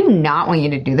 I do not want you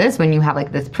to do this when you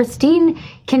have this pristine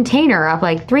container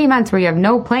of 3 months where you have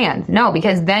no plans. No,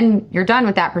 because then you're done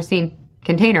with that pristine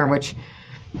container, which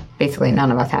basically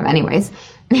none of us have anyways.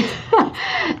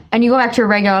 And you go back to your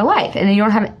regular life and then you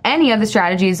don't have any of the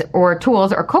strategies or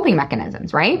tools or coping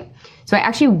mechanisms, right? So I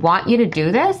actually want you to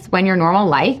do this when your normal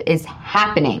life is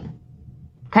happening.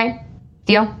 Okay?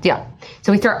 Deal?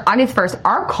 So we start August 1st.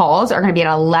 Our calls are going to be at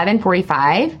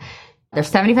 11:45. They're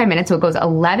 75 minutes, so it goes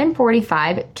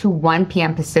 11:45 to 1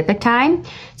 p.m. Pacific time.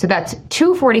 So that's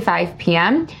 2:45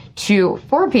 p.m. to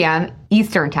 4 p.m.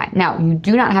 Eastern time. Now, you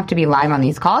do not have to be live on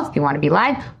these calls. If you want to be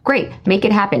live, great. Make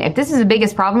it happen. If this is the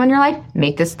biggest problem in your life,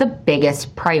 make this the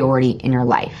biggest priority in your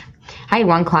life. I had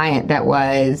one client that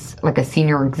was a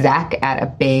senior exec at a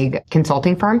big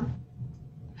consulting firm.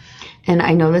 And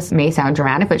I know this may sound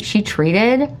dramatic, but she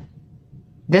treated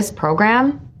this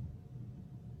program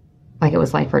like it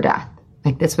was life or death.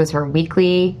 This was her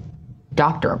weekly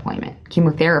doctor appointment,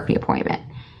 chemotherapy appointment.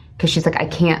 Because she's like, I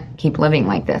can't keep living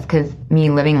like this, because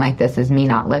me living like this is me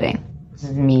not living. This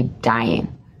is me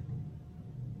dying.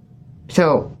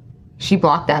 So she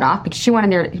blocked that off because she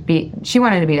wanted to be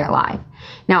there live.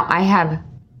 Now, I have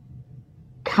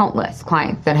countless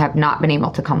clients that have not been able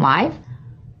to come live.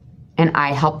 And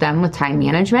I help them with time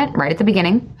management right at the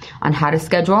beginning on how to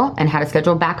schedule and how to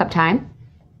schedule backup time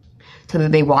so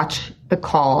that they watch the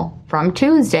call from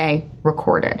Tuesday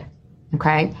recorded.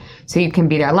 Okay? So you can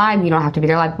be there live. You don't have to be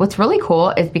there live. What's really cool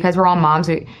is because we're all moms,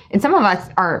 and some of us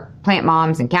are plant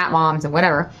moms and cat moms and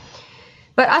whatever.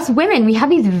 But us women, we have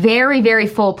these very, very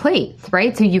full plates,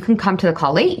 right? So you can come to the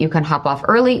call late. You can hop off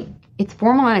early. It's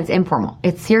formal and it's informal.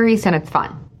 It's serious and it's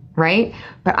fun. Right?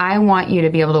 But I want you to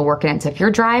be able to work in it. So if you're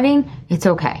driving, it's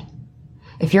okay.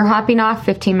 If you're hopping off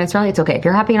 15 minutes early, it's okay. If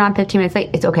you're hopping on 15 minutes late,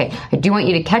 it's okay. I do want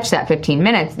you to catch that 15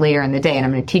 minutes later in the day, and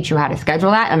I'm going to teach you how to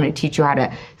schedule that. I'm going to teach you how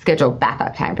to schedule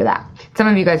backup time for that. Some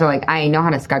of you guys are like, I know how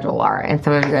to schedule, Laura. And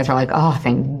some of you guys are like, oh,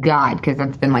 thank God, because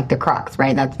that's been the crux,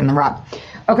 right? That's been the rub.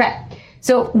 Okay.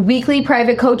 So weekly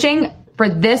private coaching for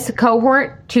this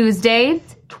cohort, Tuesdays,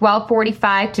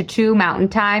 12:45 to 2 Mountain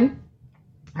Time.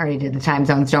 I already did the time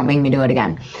zones. Don't make me do it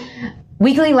again.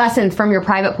 Weekly lessons from your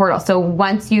private portal. So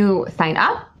once you sign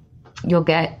up, you'll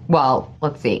get,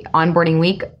 onboarding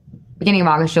week, beginning of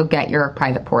August, you'll get your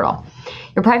private portal.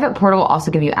 Your private portal will also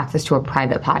give you access to a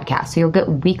private podcast. So you'll get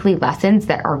weekly lessons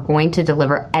that are going to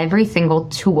deliver every single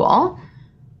tool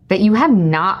that you have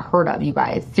not heard of, you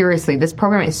guys. Seriously, this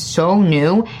program is so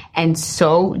new and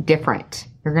so different.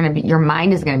 Your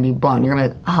mind is going to be blown. You're going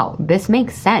to be like, oh, this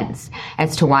makes sense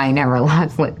as to why I never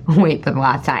lost weight for the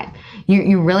last time.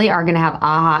 You really are going to have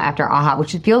aha after aha,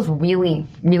 which feels really,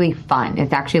 really fun.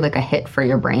 It's actually like a hit for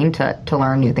your brain to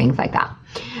learn new things like that.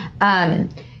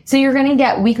 So you're going to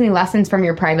get weekly lessons from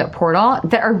your private portal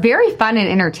that are very fun and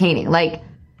entertaining. Like,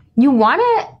 you want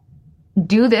to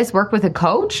do this work with a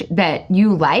coach that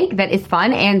you like, that is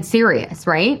fun and serious,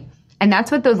 right? And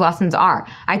that's what those lessons are.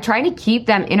 I try to keep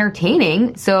them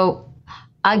entertaining. So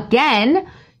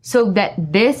that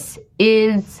this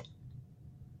is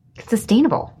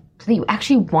sustainable, so that you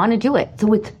actually want to do it.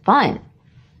 So it's fun,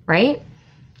 right?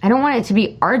 I don't want it to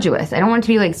be arduous. I don't want it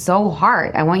to be like so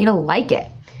hard. I want you to like it.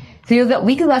 So you'll get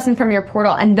weekly lessons from your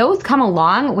portal, and those come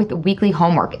along with weekly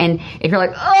homework. And if you're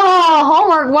like, oh,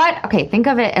 homework, what? Okay, think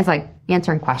of it as like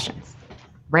answering questions,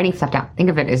 writing stuff down. Think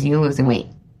of it as you losing weight.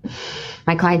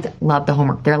 My clients love the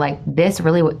homework. They're like, this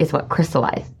really is what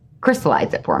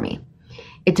crystallized it for me.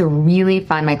 It's really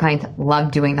fun. My clients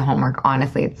love doing the homework.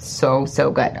 Honestly, it's so,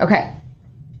 so good. Okay.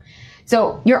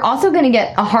 So you're also going to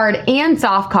get a hard and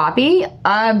soft copy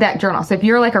of that journal. So if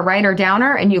you're like a writer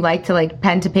downer and you like to like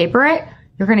pen to paper it,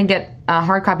 you're going to get a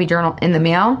hard copy journal in the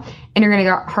mail, and you're going to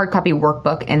get a hard copy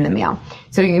workbook in the mail.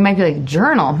 So you might be like,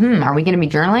 journal, are we going to be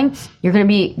journaling? You're going to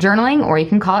be journaling, or you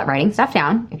can call it writing stuff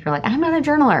down. If you're like, I'm not a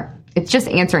journaler. It's just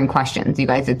answering questions, you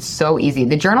guys. It's so easy.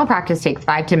 The journal practice takes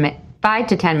 5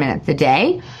 to 10 minutes a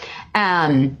day.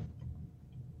 And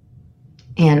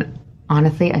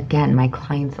honestly, again, my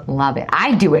clients love it.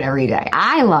 I do it every day.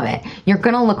 I love it. You're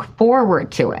going to look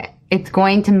forward to it. It's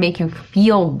going to make you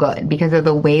feel good because of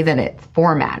the way that it's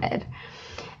formatted.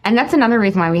 And that's another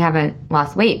reason why we haven't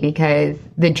lost weight, because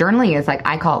the journaling is like,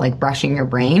 I call it like brushing your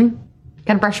brain. You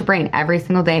got to brush your brain every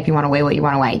single day if you want to weigh what you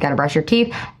want to weigh. You got to brush your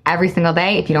teeth every single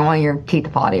day if you don't want your teeth to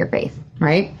fall out of your face,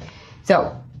 right?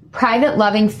 So private,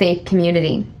 loving, safe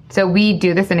community. So we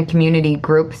do this in a community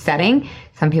group setting.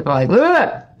 Some people are like,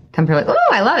 ugh. Some people are like,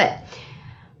 oh, I love it.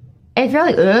 And if you're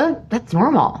like, ugh, that's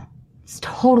normal. It's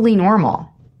totally normal.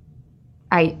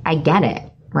 I get it,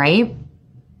 right?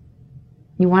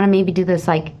 You want to maybe do this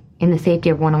like in the safety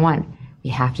of one-on-one. We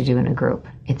have to do it in a group.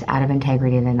 It's out of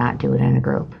integrity to not do it in a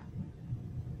group.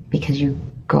 Because you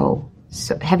go.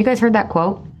 So, have you guys heard that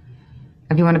quote?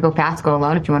 If you want to go fast, go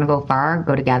alone. If you want to go far,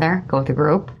 go together. Go with a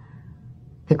group.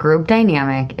 The group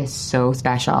dynamic is so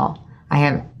special. I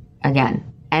have, again,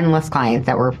 endless clients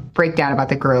that were freaked out about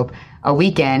the group. A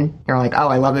weekend, they're like, oh,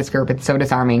 I love this group. It's so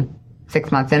disarming.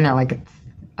 6 months in, they're like, it's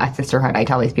a sisterhood. I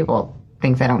tell these people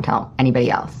things I don't tell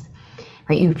anybody else.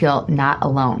 Right? You feel not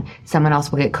alone. Someone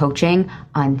else will get coaching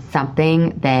on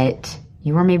something that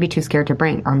you were maybe too scared to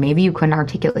bring, or maybe you couldn't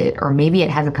articulate it, or maybe it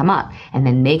hasn't come up, and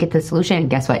then they get the solution, and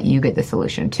guess what? You get the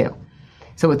solution too.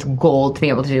 So it's gold to be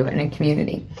able to do it in a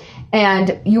community.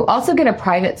 And you also get a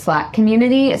private Slack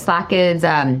community. Slack is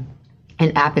an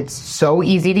app. It's so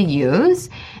easy to use,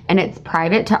 and it's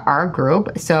private to our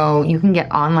group. So you can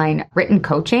get online written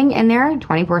coaching in there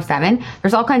 24/7.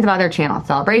 There's all kinds of other channels,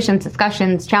 celebrations,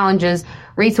 discussions, challenges,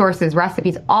 resources,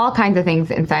 recipes, all kinds of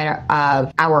things inside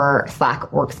of our Slack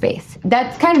workspace.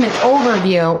 That's kind of an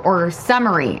overview or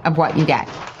summary of what you get.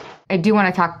 I do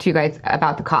want to talk to you guys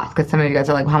about the cost, because some of you guys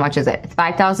are like, well, how much is it? It's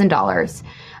 $5,000.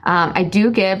 I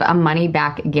do give a money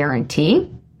back guarantee.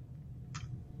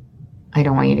 I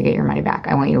don't want you to get your money back.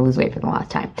 I want you to lose weight for the last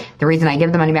time. The reason I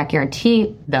give the money back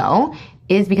guarantee, though,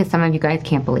 is because some of you guys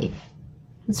can't believe.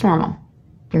 It's normal.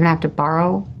 You're going to have to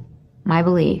borrow my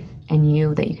belief in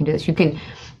you that you can do this. You're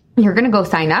going to go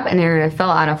sign up, and you're going to fill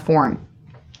out a form.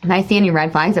 If I see any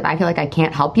red flags, if I feel like I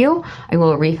can't help you, I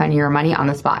will refund your money on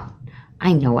the spot.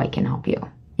 I know I can help you.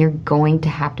 You're going to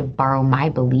have to borrow my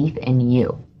belief in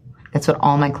you. That's what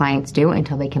all my clients do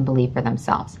until they can believe for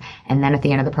themselves. And then at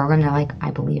the end of the program, they're like,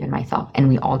 I believe in myself. And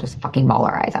we all just fucking bawl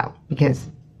our eyes out, because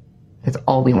that's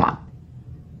all we want.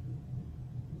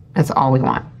 That's all we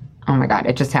want. Oh my God.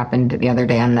 It just happened the other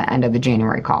day on the end of the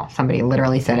January call. Somebody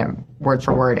literally said it word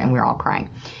for word, and we were all crying,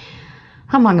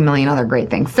 among a million other great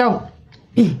things. So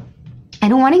I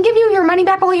don't want to give you your money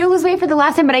back. I want you to lose weight for the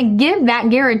last time, but I give that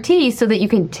guarantee so that you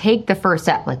can take the first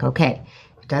step. Like, okay,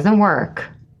 if it doesn't work,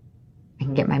 I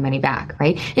can get my money back,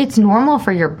 right? It's normal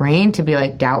for your brain to be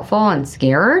like doubtful and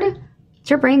scared. It's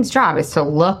your brain's job is to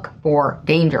look for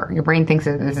danger. Your brain thinks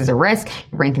that this is a risk.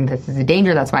 Your brain thinks this is a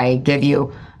danger. That's why I give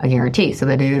you a guarantee so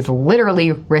that it is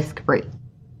literally risk-free.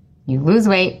 You lose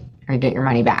weight or you get your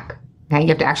money back. Okay, you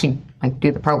have to actually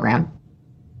do the program,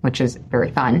 which is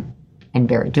very fun and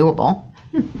very doable.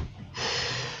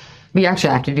 We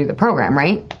actually have to do the program,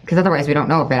 right? Because otherwise we don't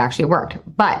know if it actually worked.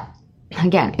 But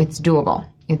again, it's doable.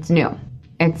 It's new.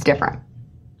 It's different.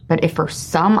 But if for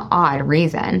some odd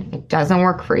reason it doesn't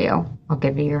work for you, I'll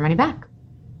give you your money back.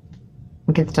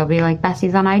 We can still be like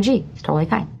besties on IG. It's totally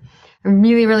fine. I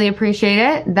really, really appreciate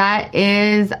it. That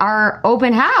is our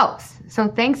open house. So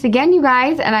thanks again, you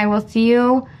guys, and I will see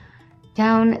you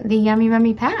down the Yummy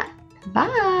Mummy path.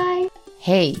 Bye.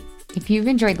 Hey, if you've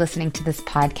enjoyed listening to this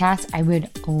podcast, I would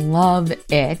love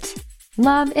it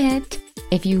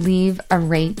if you leave a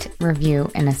rate,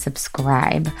 review, and a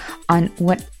subscribe on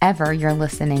whatever you're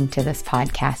listening to this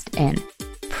podcast in.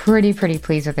 Pretty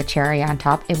pleased with a cherry on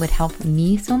top. It would help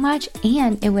me so much,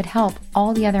 and it would help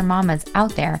all the other mamas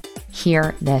out there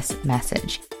hear this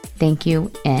message. Thank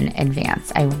you in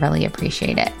advance. I really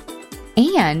appreciate it.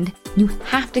 And you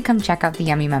have to come check out the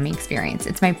Yummy Mummy experience.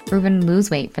 It's my proven lose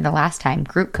weight for the last time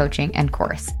group coaching and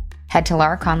course. Head to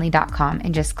lauraconley.com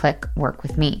and just click work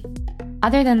with me.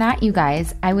 Other than that, you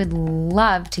guys, I would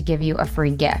love to give you a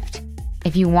free gift.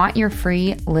 If you want your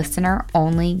free listener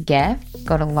only gift,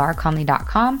 go to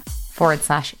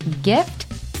lauraconley.com/gift.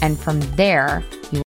 And from there,